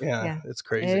 Yeah, Yeah. it's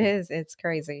crazy. It is. It's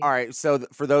crazy. All right, so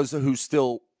for those who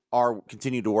still are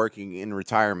continue to working in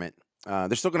retirement,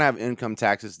 they're still going to have income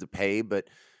taxes to pay. But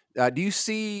do you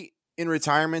see in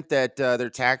retirement that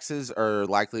their taxes are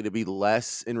likely to be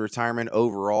less in retirement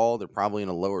overall? They're probably in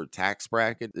a lower tax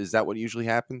bracket. Is that what usually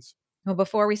happens? Well,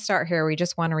 before we start here, we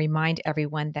just want to remind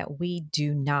everyone that we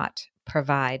do not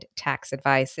provide tax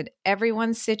advice, and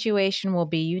everyone's situation will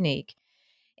be unique.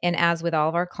 And as with all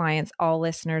of our clients, all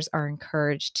listeners are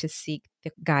encouraged to seek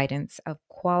the guidance of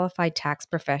qualified tax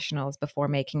professionals before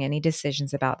making any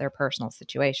decisions about their personal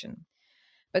situation.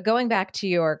 But going back to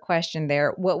your question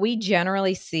there, what we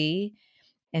generally see,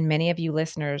 and many of you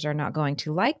listeners are not going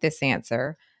to like this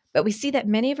answer, but we see that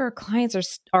many of our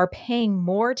clients are paying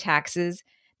more taxes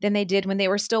than they did when they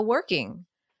were still working.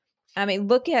 I mean,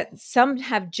 look at some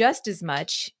have just as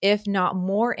much, if not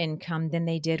more income than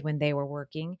they did when they were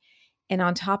working. And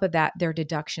on top of that, their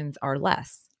deductions are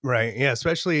less. Right. Yeah.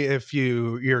 Especially if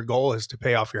your goal is to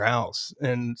pay off your house.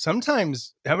 And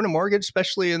sometimes having a mortgage,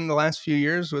 especially in the last few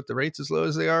years with the rates as low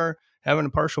as they are, having a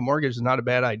partial mortgage is not a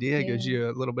bad idea. It gives you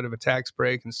a little bit of a tax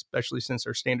break, and especially since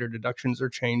our standard deductions are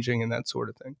changing and that sort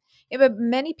of thing. Yeah, but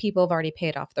many people have already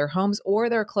paid off their homes or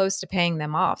they're close to paying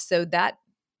them off. So that,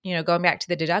 going back to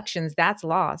the deductions, that's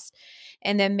lost.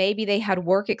 And then maybe they had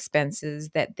work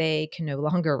expenses that they can no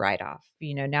longer write off.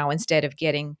 Now instead of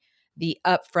getting the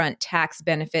upfront tax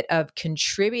benefit of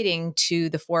contributing to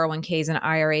the 401ks and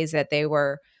IRAs that they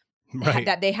were Right.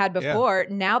 that they had before,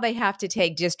 now they have to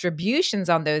take distributions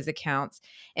on those accounts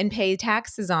and pay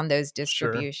taxes on those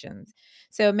distributions.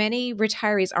 So many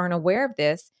retirees aren't aware of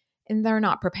this and they're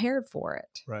not prepared for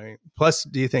it. Right. Plus,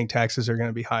 do you think taxes are going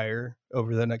to be higher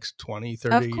over the next 20,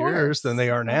 30 years course. than they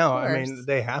are now? Of I mean, course.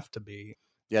 they have to be.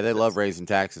 Yeah, they love raising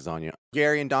taxes on you.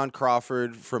 Gary and Don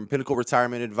Crawford from Pinnacle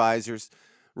Retirement Advisors.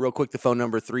 Real quick, the phone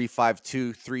number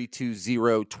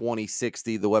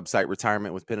 352-320-2060, the website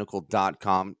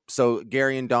retirementwithpinnacle.com. So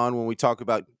Gary and Don, when we talk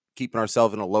about keeping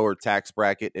ourselves in a lower tax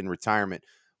bracket in retirement,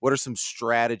 what are some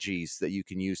strategies that you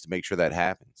can use to make sure that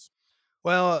happens?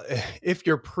 Well, if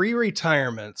you're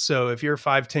pre-retirement, so if you're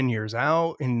 5-10 years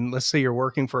out and let's say you're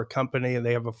working for a company and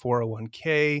they have a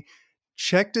 401k,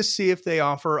 check to see if they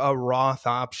offer a Roth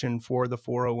option for the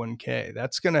 401k.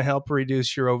 That's going to help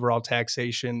reduce your overall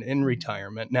taxation in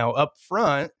retirement. Now, up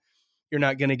front, you're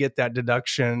not going to get that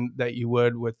deduction that you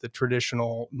would with the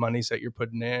traditional monies that you're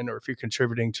putting in, or if you're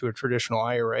contributing to a traditional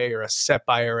IRA or a SEP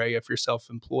IRA if you're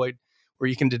self-employed, where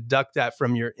you can deduct that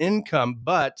from your income,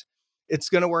 but it's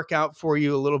going to work out for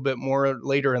you a little bit more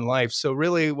later in life. So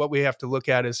really what we have to look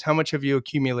at is how much have you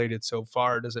accumulated so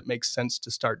far? Does it make sense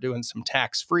to start doing some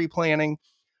tax-free planning?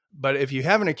 But if you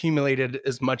haven't accumulated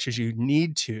as much as you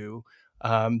need to,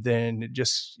 then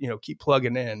just, keep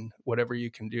plugging in whatever you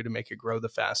can do to make it grow the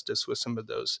fastest with some of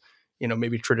those,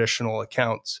 maybe traditional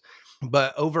accounts.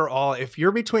 But overall, if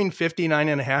you're between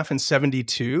 59.5 and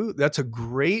 72, that's a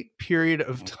great period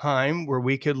of time where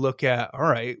we could look at, all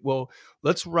right, well,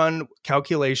 let's run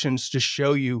calculations to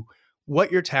show you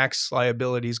what your tax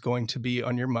liability is going to be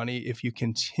on your money if you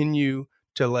continue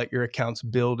to let your accounts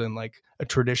build in like a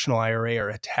traditional IRA or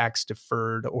a tax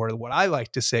deferred, or what I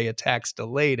like to say, a tax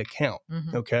delayed account.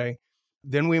 Mhm. Okay.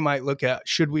 Then we might look at,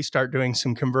 should we start doing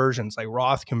some conversions like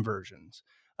Roth conversions?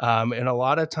 And a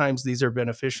lot of times these are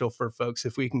beneficial for folks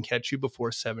if we can catch you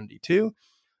before 72,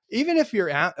 even if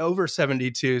you're over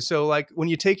 72. So like when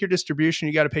you take your distribution,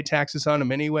 you got to pay taxes on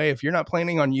them anyway. If you're not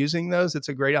planning on using those, it's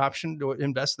a great option to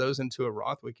invest those into a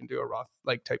Roth. We can do a Roth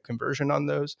like type conversion on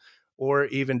those, or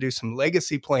even do some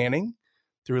legacy planning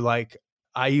through like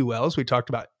IULs. We talked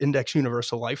about index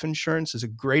universal life insurance is a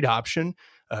great option.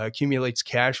 Accumulates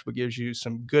cash, but gives you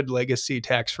some good legacy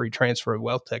tax-free transfer of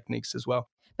wealth techniques as well.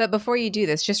 But before you do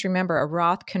this, just remember a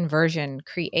Roth conversion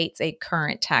creates a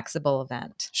current taxable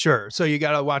event. Sure. So you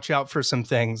got to watch out for some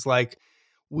things like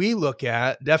we look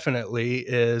at definitely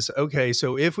is, okay,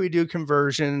 so if we do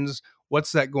conversions,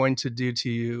 what's that going to do to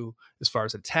you as far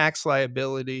as a tax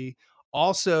liability?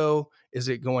 Also, is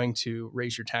it going to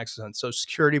raise your taxes on Social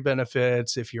Security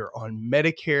benefits? If you're on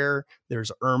Medicare,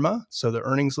 there's IRMA, so the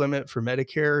earnings limit for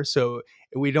Medicare. So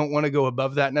we don't want to go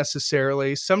above that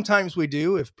necessarily. Sometimes we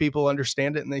do if people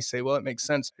understand it and they say, well, it makes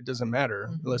sense. It doesn't matter.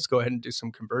 Mhm. Let's go ahead and do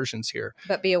some conversions here.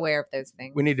 But be aware of those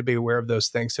things. We need to be aware of those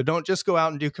things. So don't just go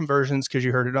out and do conversions because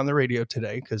you heard it on the radio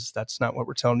today, because that's not what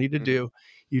we're telling you to do.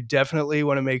 You definitely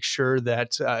want to make sure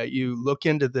that you look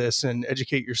into this and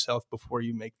educate yourself before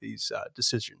you make these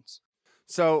decisions.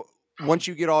 So once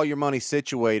you get all your money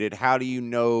situated, how do you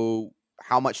know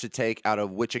how much to take out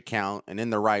of which account and in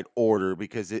the right order?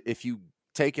 Because if you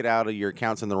take it out of your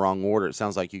accounts in the wrong order, it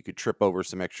sounds like you could trip over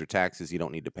some extra taxes you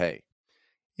don't need to pay.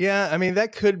 Yeah, I mean,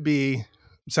 that could be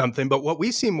something. But what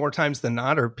we see more times than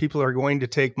not are people are going to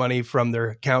take money from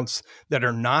their accounts that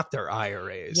are not their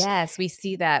IRAs. Yes, we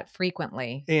see that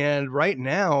frequently. And right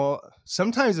now,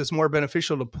 sometimes it's more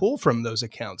beneficial to pull from those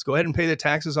accounts. Go ahead and pay the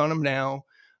taxes on them now.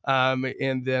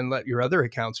 And then let your other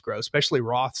accounts grow, especially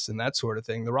Roths and that sort of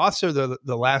thing. The Roths are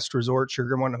the last resort you're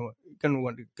going to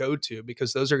want to go to,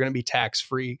 because those are going to be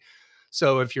tax-free.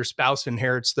 So if your spouse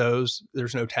inherits those,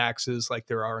 there's no taxes like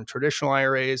there are in traditional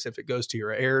IRAs. If it goes to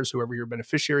your heirs, whoever your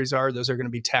beneficiaries are, those are going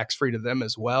to be tax-free to them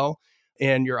as well.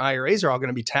 And your IRAs are all going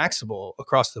to be taxable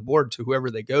across the board to whoever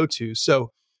they go to.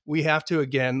 So we have to,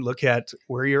 again, look at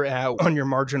where you're at on your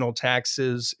marginal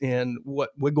taxes and what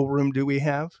wiggle room do we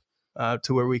have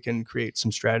to where we can create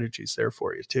some strategies there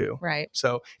for you too. Right.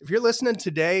 So if you're listening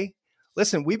today,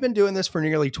 listen, we've been doing this for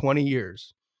nearly 20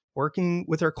 years, working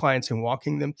with our clients and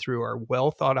walking them through our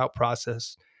well thought out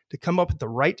process to come up with the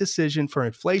right decision for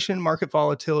inflation, market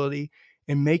volatility,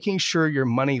 and making sure your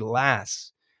money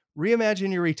lasts.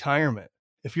 Reimagine your retirement.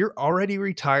 If you're already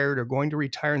retired or going to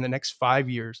retire in the next 5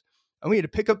 years, I want you to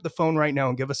pick up the phone right now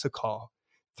and give us a call.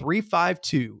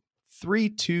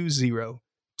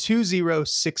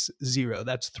 352-320-2060.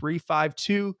 That's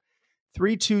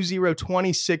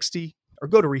 352-320-2060, or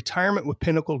go to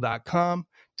retirementwithpinnacle.com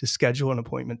to schedule an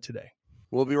appointment today.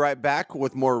 We'll be right back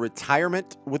with more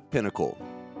Retirement with Pinnacle.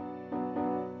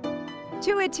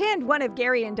 To attend one of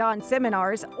Gary and Dawn's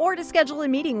seminars or to schedule a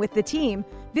meeting with the team,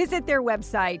 visit their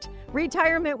website,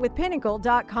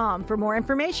 retirementwithpinnacle.com, for more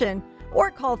information, or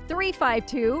call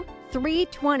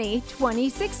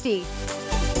 352-320-2060.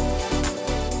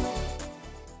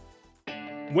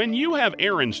 When you have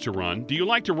errands to run, do you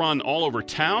like to run all over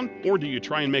town, or do you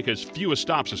try and make as few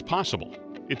stops as possible?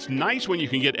 It's nice when you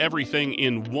can get everything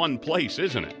in one place,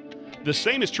 isn't it? The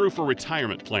same is true for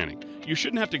retirement planning. You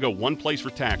shouldn't have to go one place for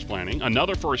tax planning,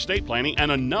 another for estate planning,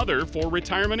 and another for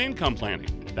retirement income planning.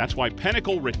 That's why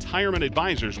Pinnacle Retirement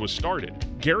Advisors was started.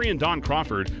 Gary and Dawn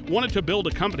Crawford wanted to build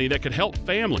a company that could help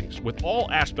families with all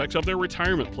aspects of their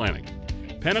retirement planning.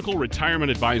 Pinnacle Retirement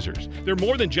Advisors. They're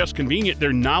more than just convenient,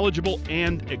 they're knowledgeable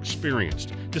and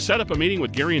experienced. To set up a meeting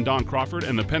with Gary and Dawn Crawford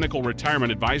and the Pinnacle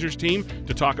Retirement Advisors team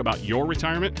to talk about your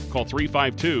retirement, call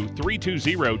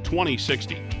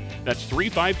 352-320-2060. That's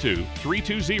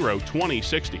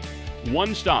 352-320-2060.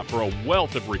 One stop for a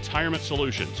wealth of retirement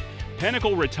solutions.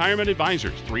 Pinnacle Retirement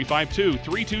Advisors,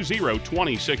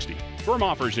 352-320-2060. Firm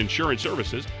offers insurance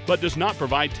services, but does not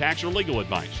provide tax or legal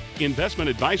advice. Investment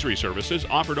advisory services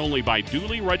offered only by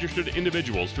duly registered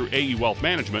individuals through AE Wealth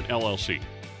Management, LLC.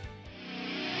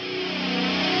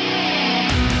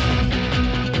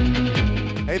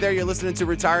 Hey there, you're listening to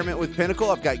Retirement with Pinnacle.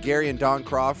 I've got Gary and Dawn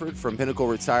Crawford from Pinnacle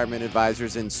Retirement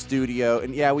Advisors in studio.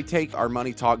 And yeah, we take our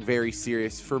money talk very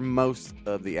serious for most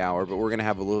of the hour, but we're going to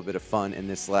have a little bit of fun in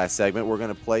this last segment. We're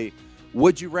going to play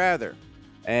Would You Rather?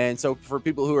 And so for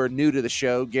people who are new to the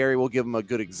show, Gary will give them a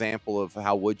good example of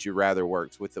how Would You Rather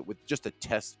works with just a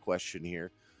test question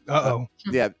here.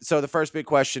 Yeah, so the first big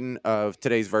question of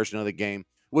today's version of the game,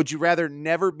 would you rather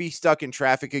never be stuck in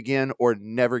traffic again or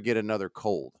never get another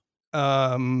cold?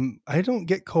 I don't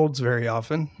get colds very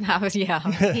often. Yeah,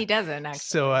 he doesn't actually.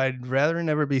 So I'd rather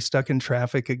never be stuck in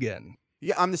traffic again.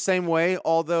 Yeah, I'm the same way,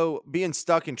 although being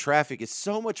stuck in traffic is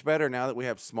so much better now that we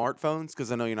have smartphones,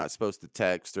 because I know you're not supposed to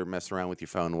text or mess around with your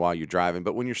phone while you're driving.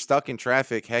 But when you're stuck in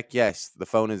traffic, heck yes, the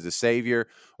phone is the savior,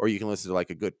 or you can listen to like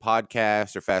a good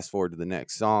podcast or fast forward to the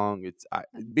next song.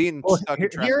 Being stuck in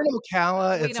traffic. Here in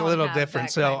Ocala, it's a little have different.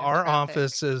 that So kind of our traffic.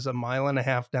 office is a mile and a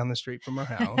half down the street from our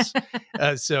house.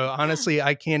 So honestly,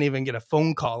 I can't even get a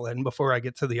phone call in before I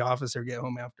get to the office or get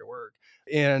home after work.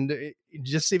 And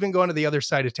just even going to the other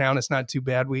side of town, it's not too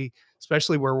bad.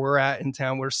 Especially where we're at in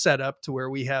town, we're set up to where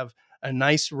we have a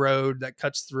nice road that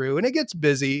cuts through, and it gets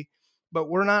busy, but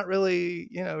we're not really,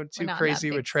 too not in crazy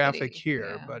that with big traffic city.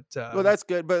 here. Yeah. But Well, that's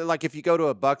good. But like if you go to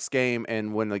a Bucks game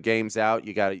and when the game's out,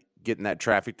 you got to get in that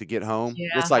traffic to get home. Yeah,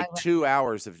 It's like 2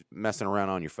 hours of messing around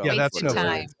on your phone. Yeah, that's Wasted no fun.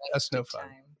 time. That's no Wasted fun.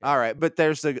 time. All right, but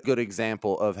there's a good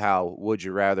example of how Would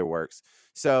You Rather works.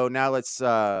 So now let's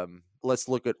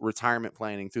look at retirement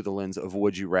planning through the lens of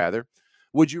Would You Rather.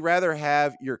 Would you rather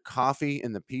have your coffee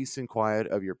in the peace and quiet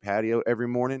of your patio every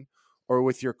morning or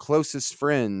with your closest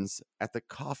friends at the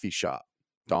coffee shop?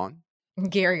 Dawn?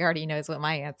 Gary already knows what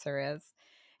my answer is.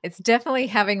 It's definitely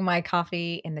having my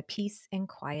coffee in the peace and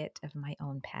quiet of my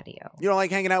own patio. You don't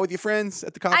like hanging out with your friends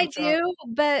at the coffee I shop? do,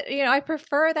 but I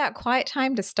prefer that quiet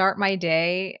time to start my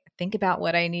day, think about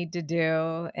what I need to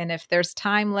do, and if there's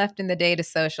time left in the day to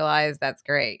socialize, that's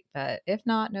great. But if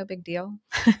not, no big deal.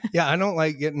 Yeah, I don't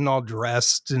like getting all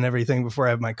dressed and everything before I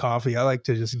have my coffee. I like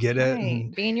to just get it. Right.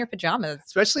 And Be in your pajamas.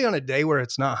 especially on a day where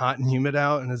it's not hot and humid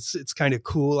out and it's kind of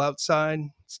cool outside.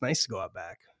 It's nice to go out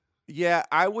back. Yeah,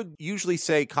 I would usually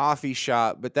say coffee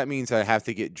shop, but that means I have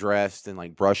to get dressed and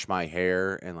like brush my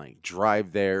hair and like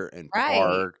drive there and Right.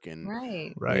 park and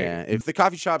Right. Right. yeah. If the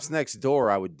coffee shop's next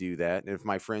door, I would do that. If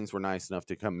my friends were nice enough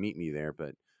to come meet me there,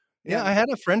 but Yeah, I had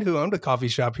a friend who owned a coffee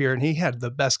shop here and he had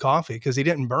the best coffee because he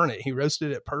didn't burn it. He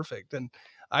roasted it perfect. And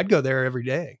I'd go there every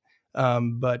day.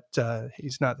 But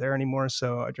he's not there anymore.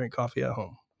 So I drink coffee at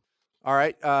home. all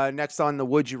right. Next on the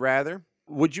Would You Rather.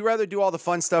 Would you rather do all the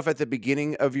fun stuff at the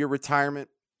beginning of your retirement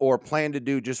or plan to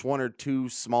do just one or two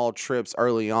small trips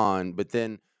early on, but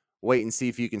then wait and see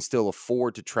if you can still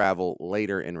afford to travel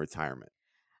later in retirement?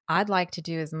 I'd like to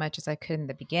do as much as I could in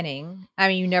the beginning. I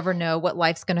mean, you never know what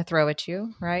life's going to throw at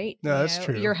you, right? No, that's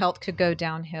true. Your health could go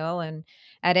downhill and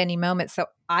at any moment. So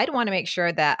I'd want to make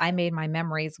sure that I made my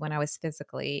memories when I was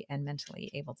physically and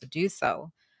mentally able to do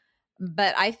so.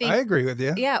 But I think I agree with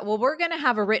you. yeah, well, we're going to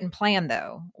have a written plan,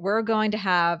 though. We're going to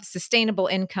have sustainable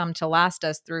income to last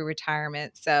us through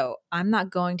retirement. So I'm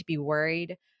not going to be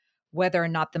worried whether or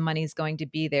not the money's going to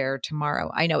be there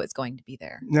tomorrow. I know it's going to be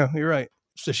there. No, you're right.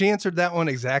 So she answered that one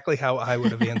exactly how I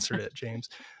would have answered it, James.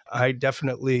 I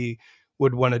definitely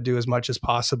would want to do as much as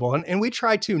possible. And we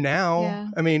try to now. Yeah.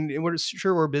 I mean,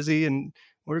 we're busy and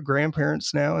we're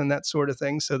grandparents now and that sort of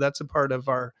thing. So that's a part of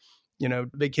our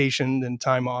vacation and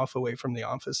time off away from the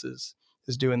office is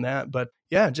doing that. But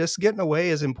yeah, just getting away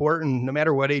is important no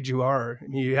matter what age you are. I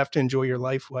mean, you have to enjoy your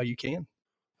life while you can.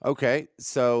 Okay,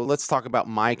 so let's talk about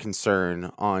my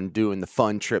concern on doing the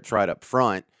fun trips right up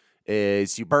front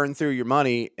is you burn through your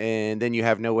money and then you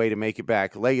have no way to make it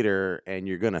back later and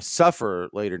you're going to suffer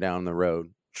later down the road,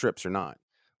 trips or not.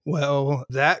 Well,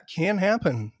 that can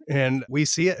happen. And we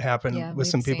see it happen Yeah, with we've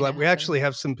some people. seen it We happen. actually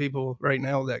have some people right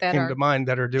now that That came are- to mind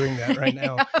that are doing that right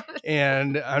now.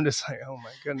 And I'm just like, oh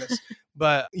my goodness.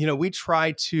 But, we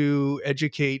try to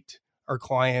educate our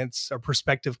clients, our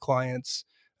prospective clients,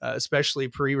 especially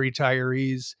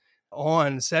pre-retirees,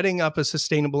 on setting up a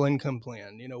sustainable income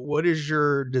plan. What is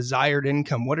your desired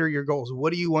income? What are your goals?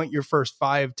 What do you want your first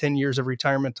 5-10 years of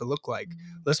retirement to look like?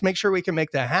 Let's make sure we can make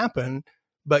that happen.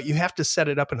 But you have to set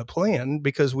it up in a plan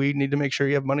because we need to make sure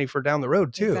you have money for down the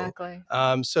road too. Exactly.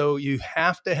 So you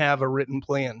have to have a written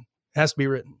plan. It has to be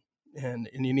written and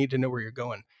you need to know where you're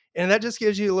going. And that just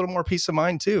gives you a little more peace of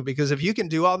mind too, because if you can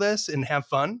do all this and have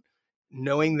fun,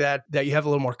 knowing that you have a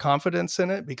little more confidence in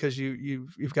it because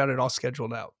you've got it all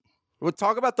scheduled out. Well,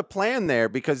 talk about the plan there,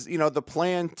 because, the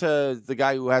plan to the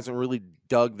guy who hasn't really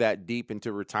dug that deep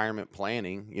into retirement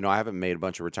planning, I haven't made a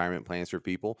bunch of retirement plans for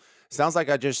people. Sounds like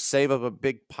I just save up a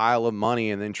big pile of money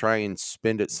and then try and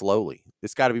spend it slowly.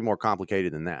 It's got to be more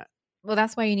complicated than that. Well,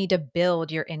 that's why you need to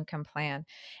build your income plan.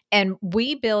 And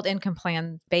we build income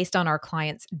plans based on our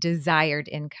clients' desired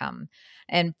income.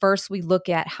 And first, we look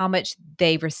at how much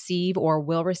they receive or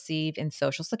will receive in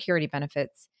Social Security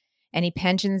benefits, any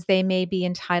pensions they may be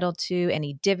entitled to,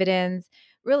 any dividends,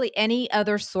 really any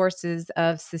other sources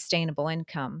of sustainable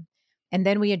income. And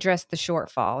then we address the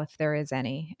shortfall if there is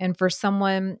any. And for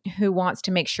someone who wants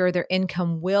to make sure their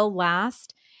income will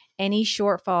last, any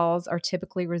shortfalls are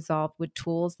typically resolved with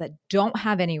tools that don't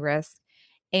have any risk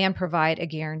and provide a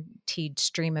guaranteed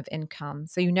stream of income.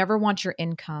 So you never want your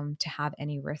income to have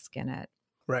any risk in it.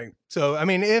 Right. So, I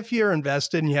mean, if you're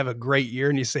invested and you have a great year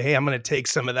and you say, hey, I'm going to take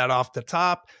some of that off the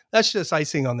top, that's just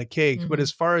icing on the cake. Mhm. But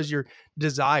as far as your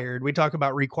desired, we talk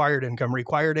about required income.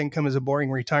 Required income is a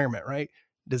boring retirement, right?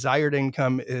 Desired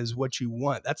income is what you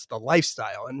want. That's the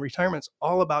lifestyle. And retirement's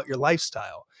all about your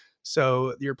lifestyle.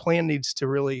 So your plan needs to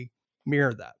really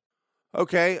mirror that.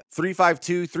 Okay,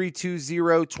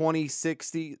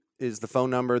 352-320-2060 is the phone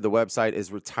number. The website is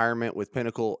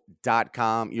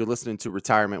retirementwithpinnacle.com. You're listening to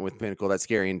Retirement with Pinnacle. That's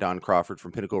Gary and Don Crawford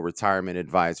from Pinnacle Retirement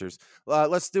Advisors.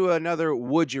 Let's do another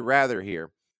Would You Rather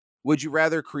here. Would you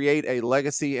rather create a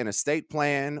legacy and estate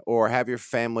plan or have your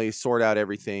family sort out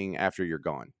everything after you're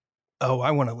gone? Oh,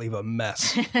 I want to leave a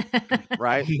mess.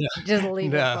 Right? Just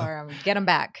leave it No. for them. Get them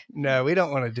back. No, we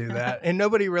don't want to do that. And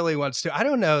nobody really wants to. I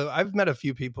don't know. I've met a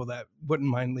few people that wouldn't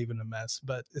mind leaving a mess,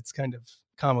 but it's kind of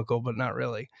comical, but not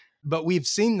really. But we've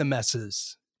seen the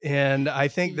messes. And I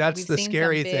think that's We've the seen some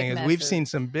scary big thing is we've messes. seen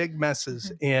some big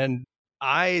messes. And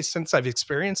since I've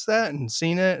experienced that and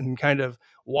seen it and kind of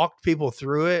walked people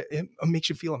through it, it makes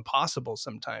you feel impossible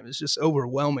sometimes. It's just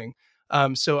overwhelming.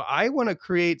 So I want to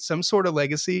create some sort of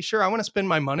legacy. Sure, I want to spend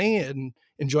my money and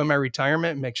enjoy my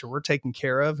retirement and make sure we're taken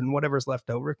care of, and whatever's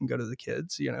left over can go to the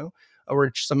kids,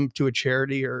 or some to a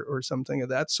charity or something of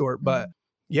that sort. But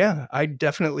yeah, I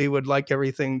definitely would like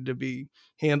everything to be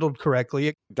handled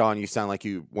correctly. Dawn, you sound like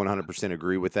you 100%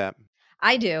 agree with that.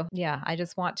 I do. Yeah. I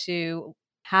just want to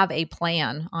have a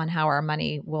plan on how our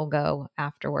money will go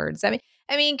afterwards. I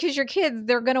mean, because your kids,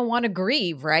 they're going to want to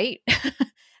grieve, right?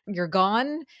 You're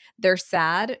gone. They're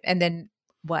sad. And then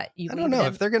what? I don't know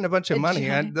if they're getting a bunch of money.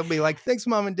 They'll be like, thanks,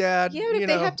 mom and dad. Yeah, but if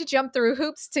they have to jump through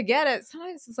hoops to get it,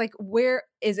 sometimes it's like, where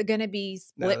is it going to be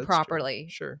split that's properly?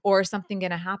 true. Sure. Or something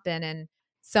going to happen and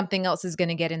something else is going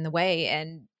to get in the way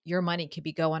and your money could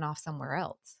be going off somewhere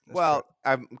else. That's Well, true.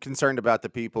 I'm concerned about the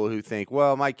people who think,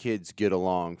 well, my kids get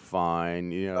along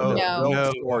fine. Oh, they'll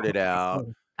no. sort it out.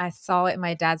 I saw it in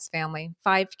my dad's family.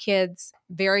 5 kids,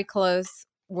 very close.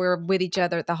 We're with each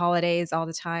other at the holidays all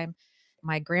the time.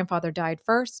 My grandfather died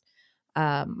first.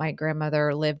 My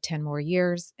grandmother lived 10 more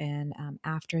years. And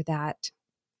after that,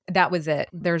 that was it.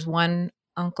 There's one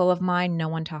uncle of mine, no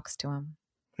one talks to him.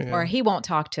 Yeah. Or he won't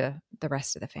talk to the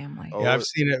rest of the family. Oh, Yeah, I've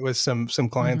seen it with some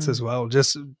clients as well.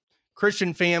 Just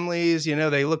Christian families,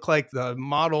 they look like the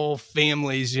model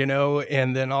families,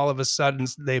 and then all of a sudden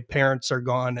their parents are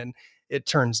gone and it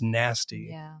turns nasty.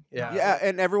 Yeah. Yeah,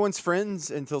 and everyone's friends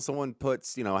until someone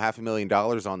puts,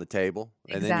 $500,000 on the table,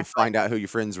 and then you Exactly. find out who your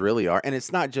friends really are. And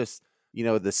it's not just,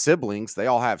 the siblings. They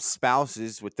all have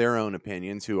spouses with their own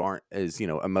opinions who aren't as,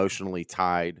 emotionally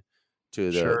tied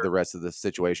to the rest of the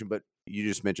situation. But you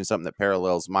just mentioned something that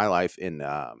parallels my life in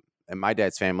my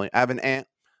dad's family. I have an aunt.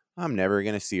 I'm never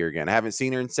going to see her again. I haven't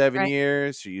seen her in 7 Right.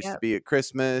 years. She used to be at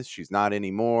Christmas. She's not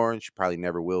anymore, and she probably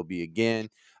never will be again.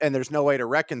 And there's no way to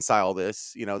reconcile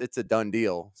this. It's a done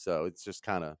deal. So it's just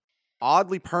kind of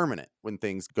oddly permanent when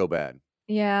things go bad.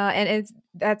 Yeah. And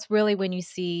that's really when you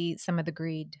see some of the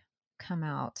greed come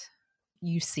out.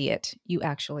 You see it. You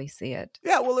actually see it.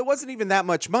 Yeah, well, it wasn't even that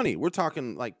much money. We're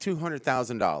talking like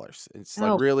 $200,000. It's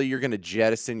Oh. like, really, you're going to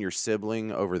jettison your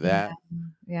sibling over that?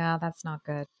 Yeah, that's not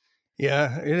good.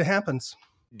 Yeah, it happens.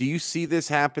 Do you see this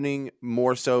happening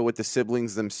more so with the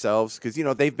siblings themselves? Because,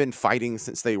 they've been fighting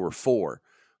since they were 4.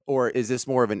 Or is this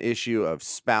more of an issue of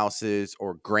spouses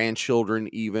or grandchildren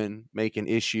even making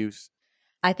issues?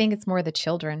 I think it's more the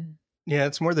children. Yeah,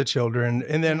 it's more the children.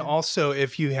 And then Yeah. also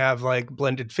if you have like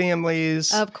blended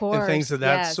families Of course. and things of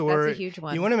that Yes, sort, that's a huge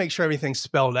one. you want to make sure everything's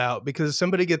spelled out, because if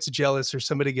somebody gets jealous or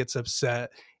somebody gets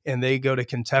upset and they go to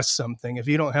contest something, if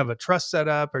you don't have a trust set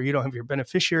up or you don't have your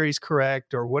beneficiaries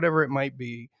correct or whatever it might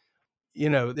be,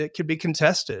 it could be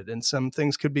contested and some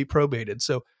things could be probated.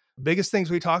 So Biggest things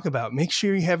we talk about, make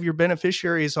sure you have your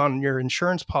beneficiaries on your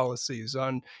insurance policies,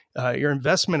 on your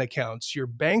investment accounts, your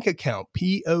bank account,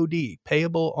 POD,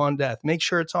 payable on death. Make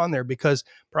sure it's on there because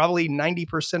probably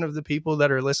 90% of the people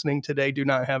that are listening today do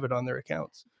not have it on their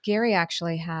accounts. Gary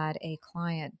actually had a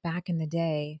client back in the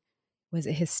day. Was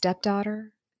it his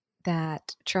stepdaughter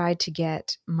that tried to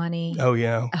get money? Oh,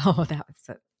 yeah. Oh, that was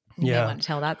so. You Yeah. want to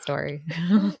tell that story.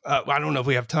 I don't know if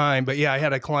we have time, but yeah, I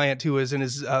had a client who was in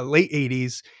his late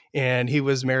 80s and he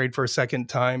was married for a second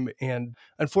time. And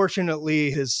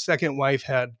unfortunately, his second wife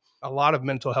had a lot of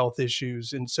mental health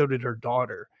issues, and so did her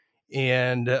daughter.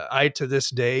 And I, to this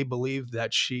day, believe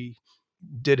that she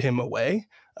did him away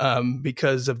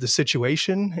because of the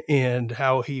situation and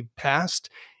how he passed.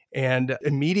 And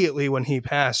immediately when he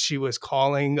passed, she was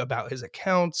calling about his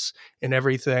accounts and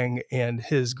everything. And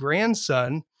his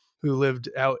grandson, who lived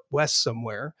out west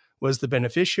somewhere, was the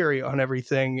beneficiary on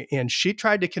everything. And she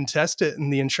tried to contest it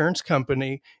in the insurance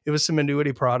company. It was some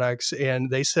annuity products. And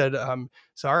they said,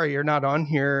 sorry, you're not on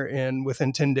here. And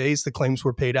within 10 days, the claims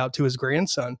were paid out to his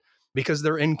grandson because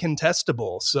they're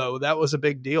incontestable. So that was a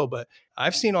big deal. But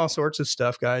I've seen all sorts of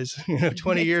stuff, guys.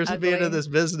 20 years of being in this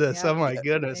business. Yeah. Oh my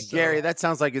goodness. Gary, that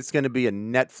sounds like it's going to be a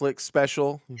Netflix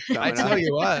special. I tell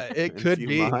you what, it could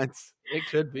be. Months. It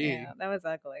could be. Yeah, that was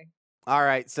ugly. All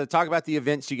right. So talk about the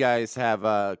events you guys have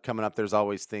coming up. There's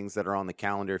always things that are on the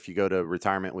calendar if you go to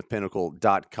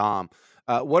retirementwithpinnacle.com.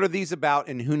 What are these about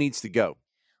and who needs to go?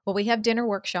 Well, we have dinner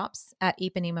workshops at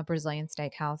Ipanema Brazilian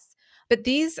Steakhouse. But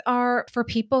these are for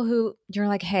people who you're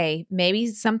like, hey, maybe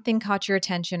something caught your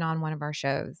attention on one of our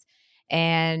shows.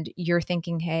 And you're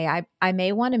thinking, hey, I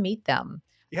may want to meet them.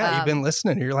 Yeah, you've been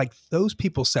listening. You're like, those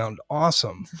people sound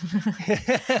awesome.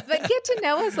 But get to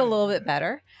know us a little bit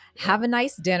better. Have a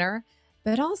nice dinner.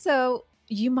 But also,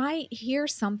 you might hear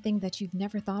something that you've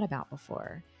never thought about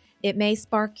before. It may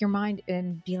spark your mind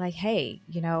and be like, hey,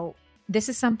 this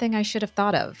is something I should have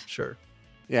thought of. Sure.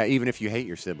 Yeah, even if you hate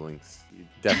your siblings, you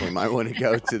definitely might want to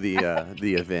go to the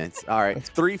events. All right,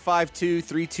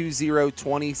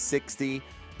 352-320-2060.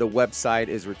 The website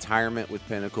is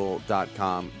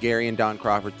retirementwithpinnacle.com. Gary and Don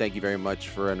Crawford, thank you very much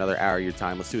for another hour of your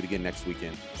time. Let's do it again next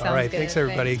weekend. Sounds all right, good. Thanks,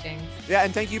 everybody. Thanks, yeah,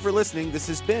 and thank you for listening. This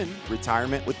has been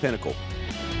Retirement with Pinnacle.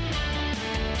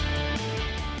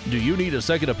 Do you need a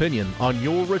second opinion on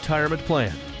your retirement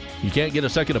plan? You can't get a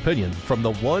second opinion from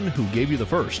the one who gave you the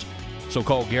first. So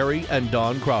call Gary and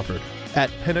Don Crawford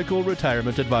at Pinnacle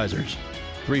Retirement Advisors.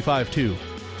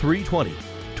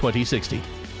 352-320-2060.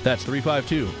 That's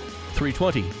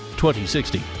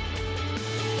 352-320-2060.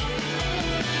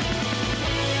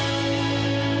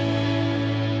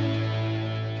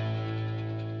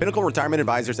 Pinnacle Retirement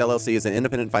Advisors, LLC is an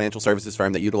independent financial services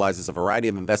firm that utilizes a variety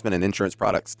of investment and insurance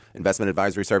products. Investment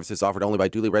advisory services offered only by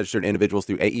duly registered individuals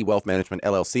through AE Wealth Management,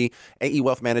 LLC. AE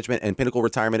Wealth Management and Pinnacle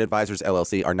Retirement Advisors,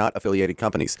 LLC are not affiliated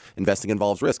companies. Investing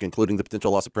involves risk, including the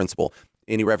potential loss of principal.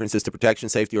 Any references to protection,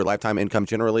 safety, or lifetime income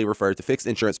generally refer to fixed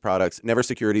insurance products, never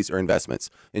securities or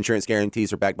investments. Insurance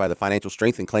guarantees are backed by the financial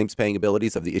strength and claims-paying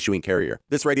abilities of the issuing carrier.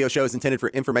 This radio show is intended for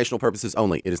informational purposes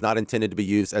only. It is not intended to be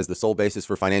used as the sole basis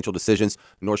for financial decisions,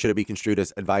 nor should it be construed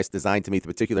as advice designed to meet the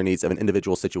particular needs of an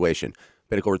individual situation.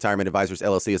 Pinnacle Retirement Advisors,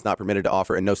 LLC is not permitted to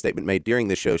offer, and no statement made during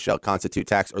this show shall constitute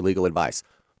tax or legal advice.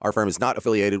 Our firm is not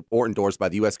affiliated or endorsed by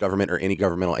the U.S. government or any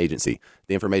governmental agency.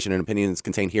 The information and opinions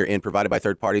contained herein provided by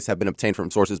third parties have been obtained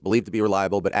from sources believed to be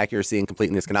reliable, but accuracy and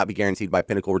completeness cannot be guaranteed by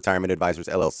Pinnacle Retirement Advisors,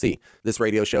 LLC. This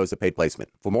radio show is a paid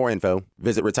placement. For more info,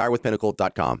 visit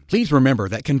retirewithpinnacle.com. Please remember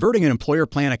that converting an employer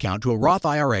plan account to a Roth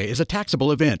IRA is a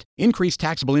taxable event. Increased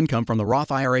taxable income from the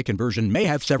Roth IRA conversion may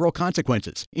have several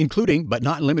consequences, including, but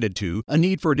not limited to, a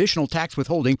need for additional tax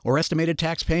withholding or estimated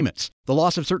tax payments, the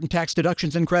loss of certain tax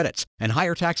deductions and credits, and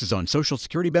higher taxes on Social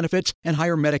Security benefits and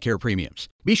higher Medicare premiums.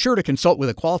 Be sure to consult with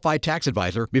a qualified tax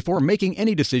advisor before making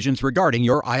any decisions regarding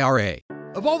your IRA.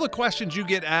 Of all the questions you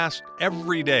get asked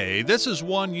every day, this is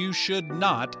one you should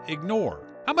not ignore.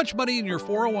 How much money in your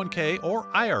 401k or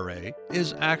IRA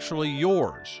is actually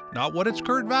yours? Not what its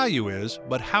current value is,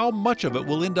 but how much of it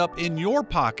will end up in your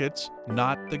pockets,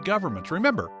 not the government's.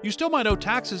 Remember, you still might owe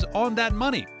taxes on that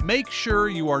money. Make sure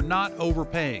you are not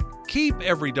overpaying. Keep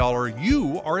every dollar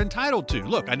you are entitled to.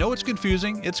 Look, I know it's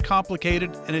confusing, it's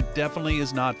complicated, and it definitely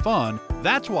is not fun.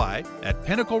 That's why at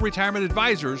Pinnacle Retirement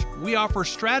Advisors, we offer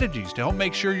strategies to help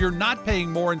make sure you're not paying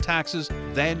more in taxes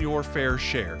than your fair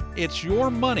share. It's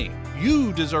your money.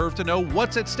 You deserve to know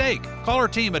what's at stake. Call our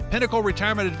team at Pinnacle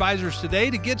Retirement Advisors today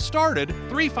to get started.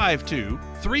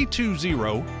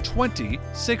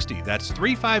 352-320-2060. That's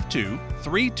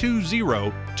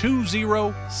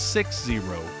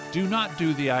 352-320-2060. Do not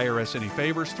do the IRS any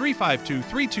favors.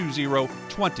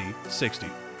 352-320-2060.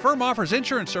 Firm offers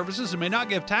insurance services and may not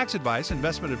give tax advice.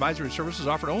 Investment advisory services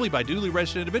offered only by duly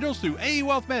registered individuals through AE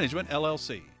Wealth Management,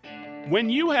 LLC. When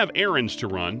you have errands to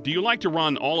run, do you like to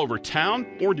run all over town,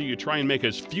 or do you try and make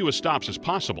as few stops as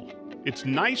possible? It's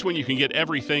nice when you can get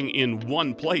everything in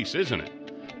one place, isn't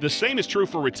it? The same is true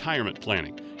for retirement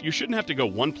planning. You shouldn't have to go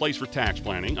one place for tax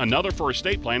planning, another for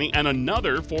estate planning, and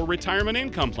another for retirement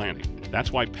income planning.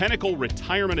 That's why Pinnacle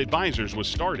Retirement Advisors was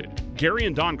started. Gary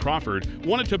and Don Crawford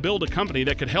wanted to build a company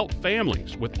that could help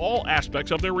families with all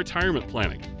aspects of their retirement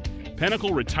planning.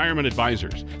 Pinnacle Retirement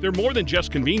Advisors. They're more than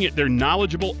just convenient, they're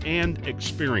knowledgeable and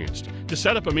experienced. To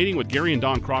set up a meeting with Gary and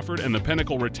Don Crawford and the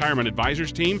Pinnacle Retirement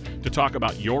Advisors team to talk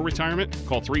about your retirement,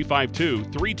 call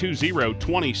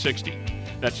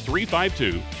 352-320-2060. That's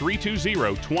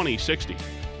 352-320-2060.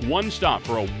 One stop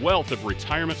for a wealth of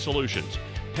retirement solutions.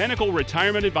 Pinnacle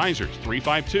Retirement Advisors,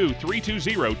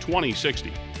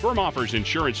 352-320-2060. Firm offers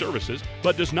insurance services,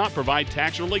 but does not provide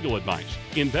tax or legal advice.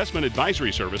 Investment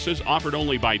advisory services offered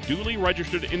only by duly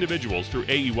registered individuals through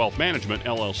AE Wealth Management,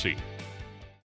 LLC.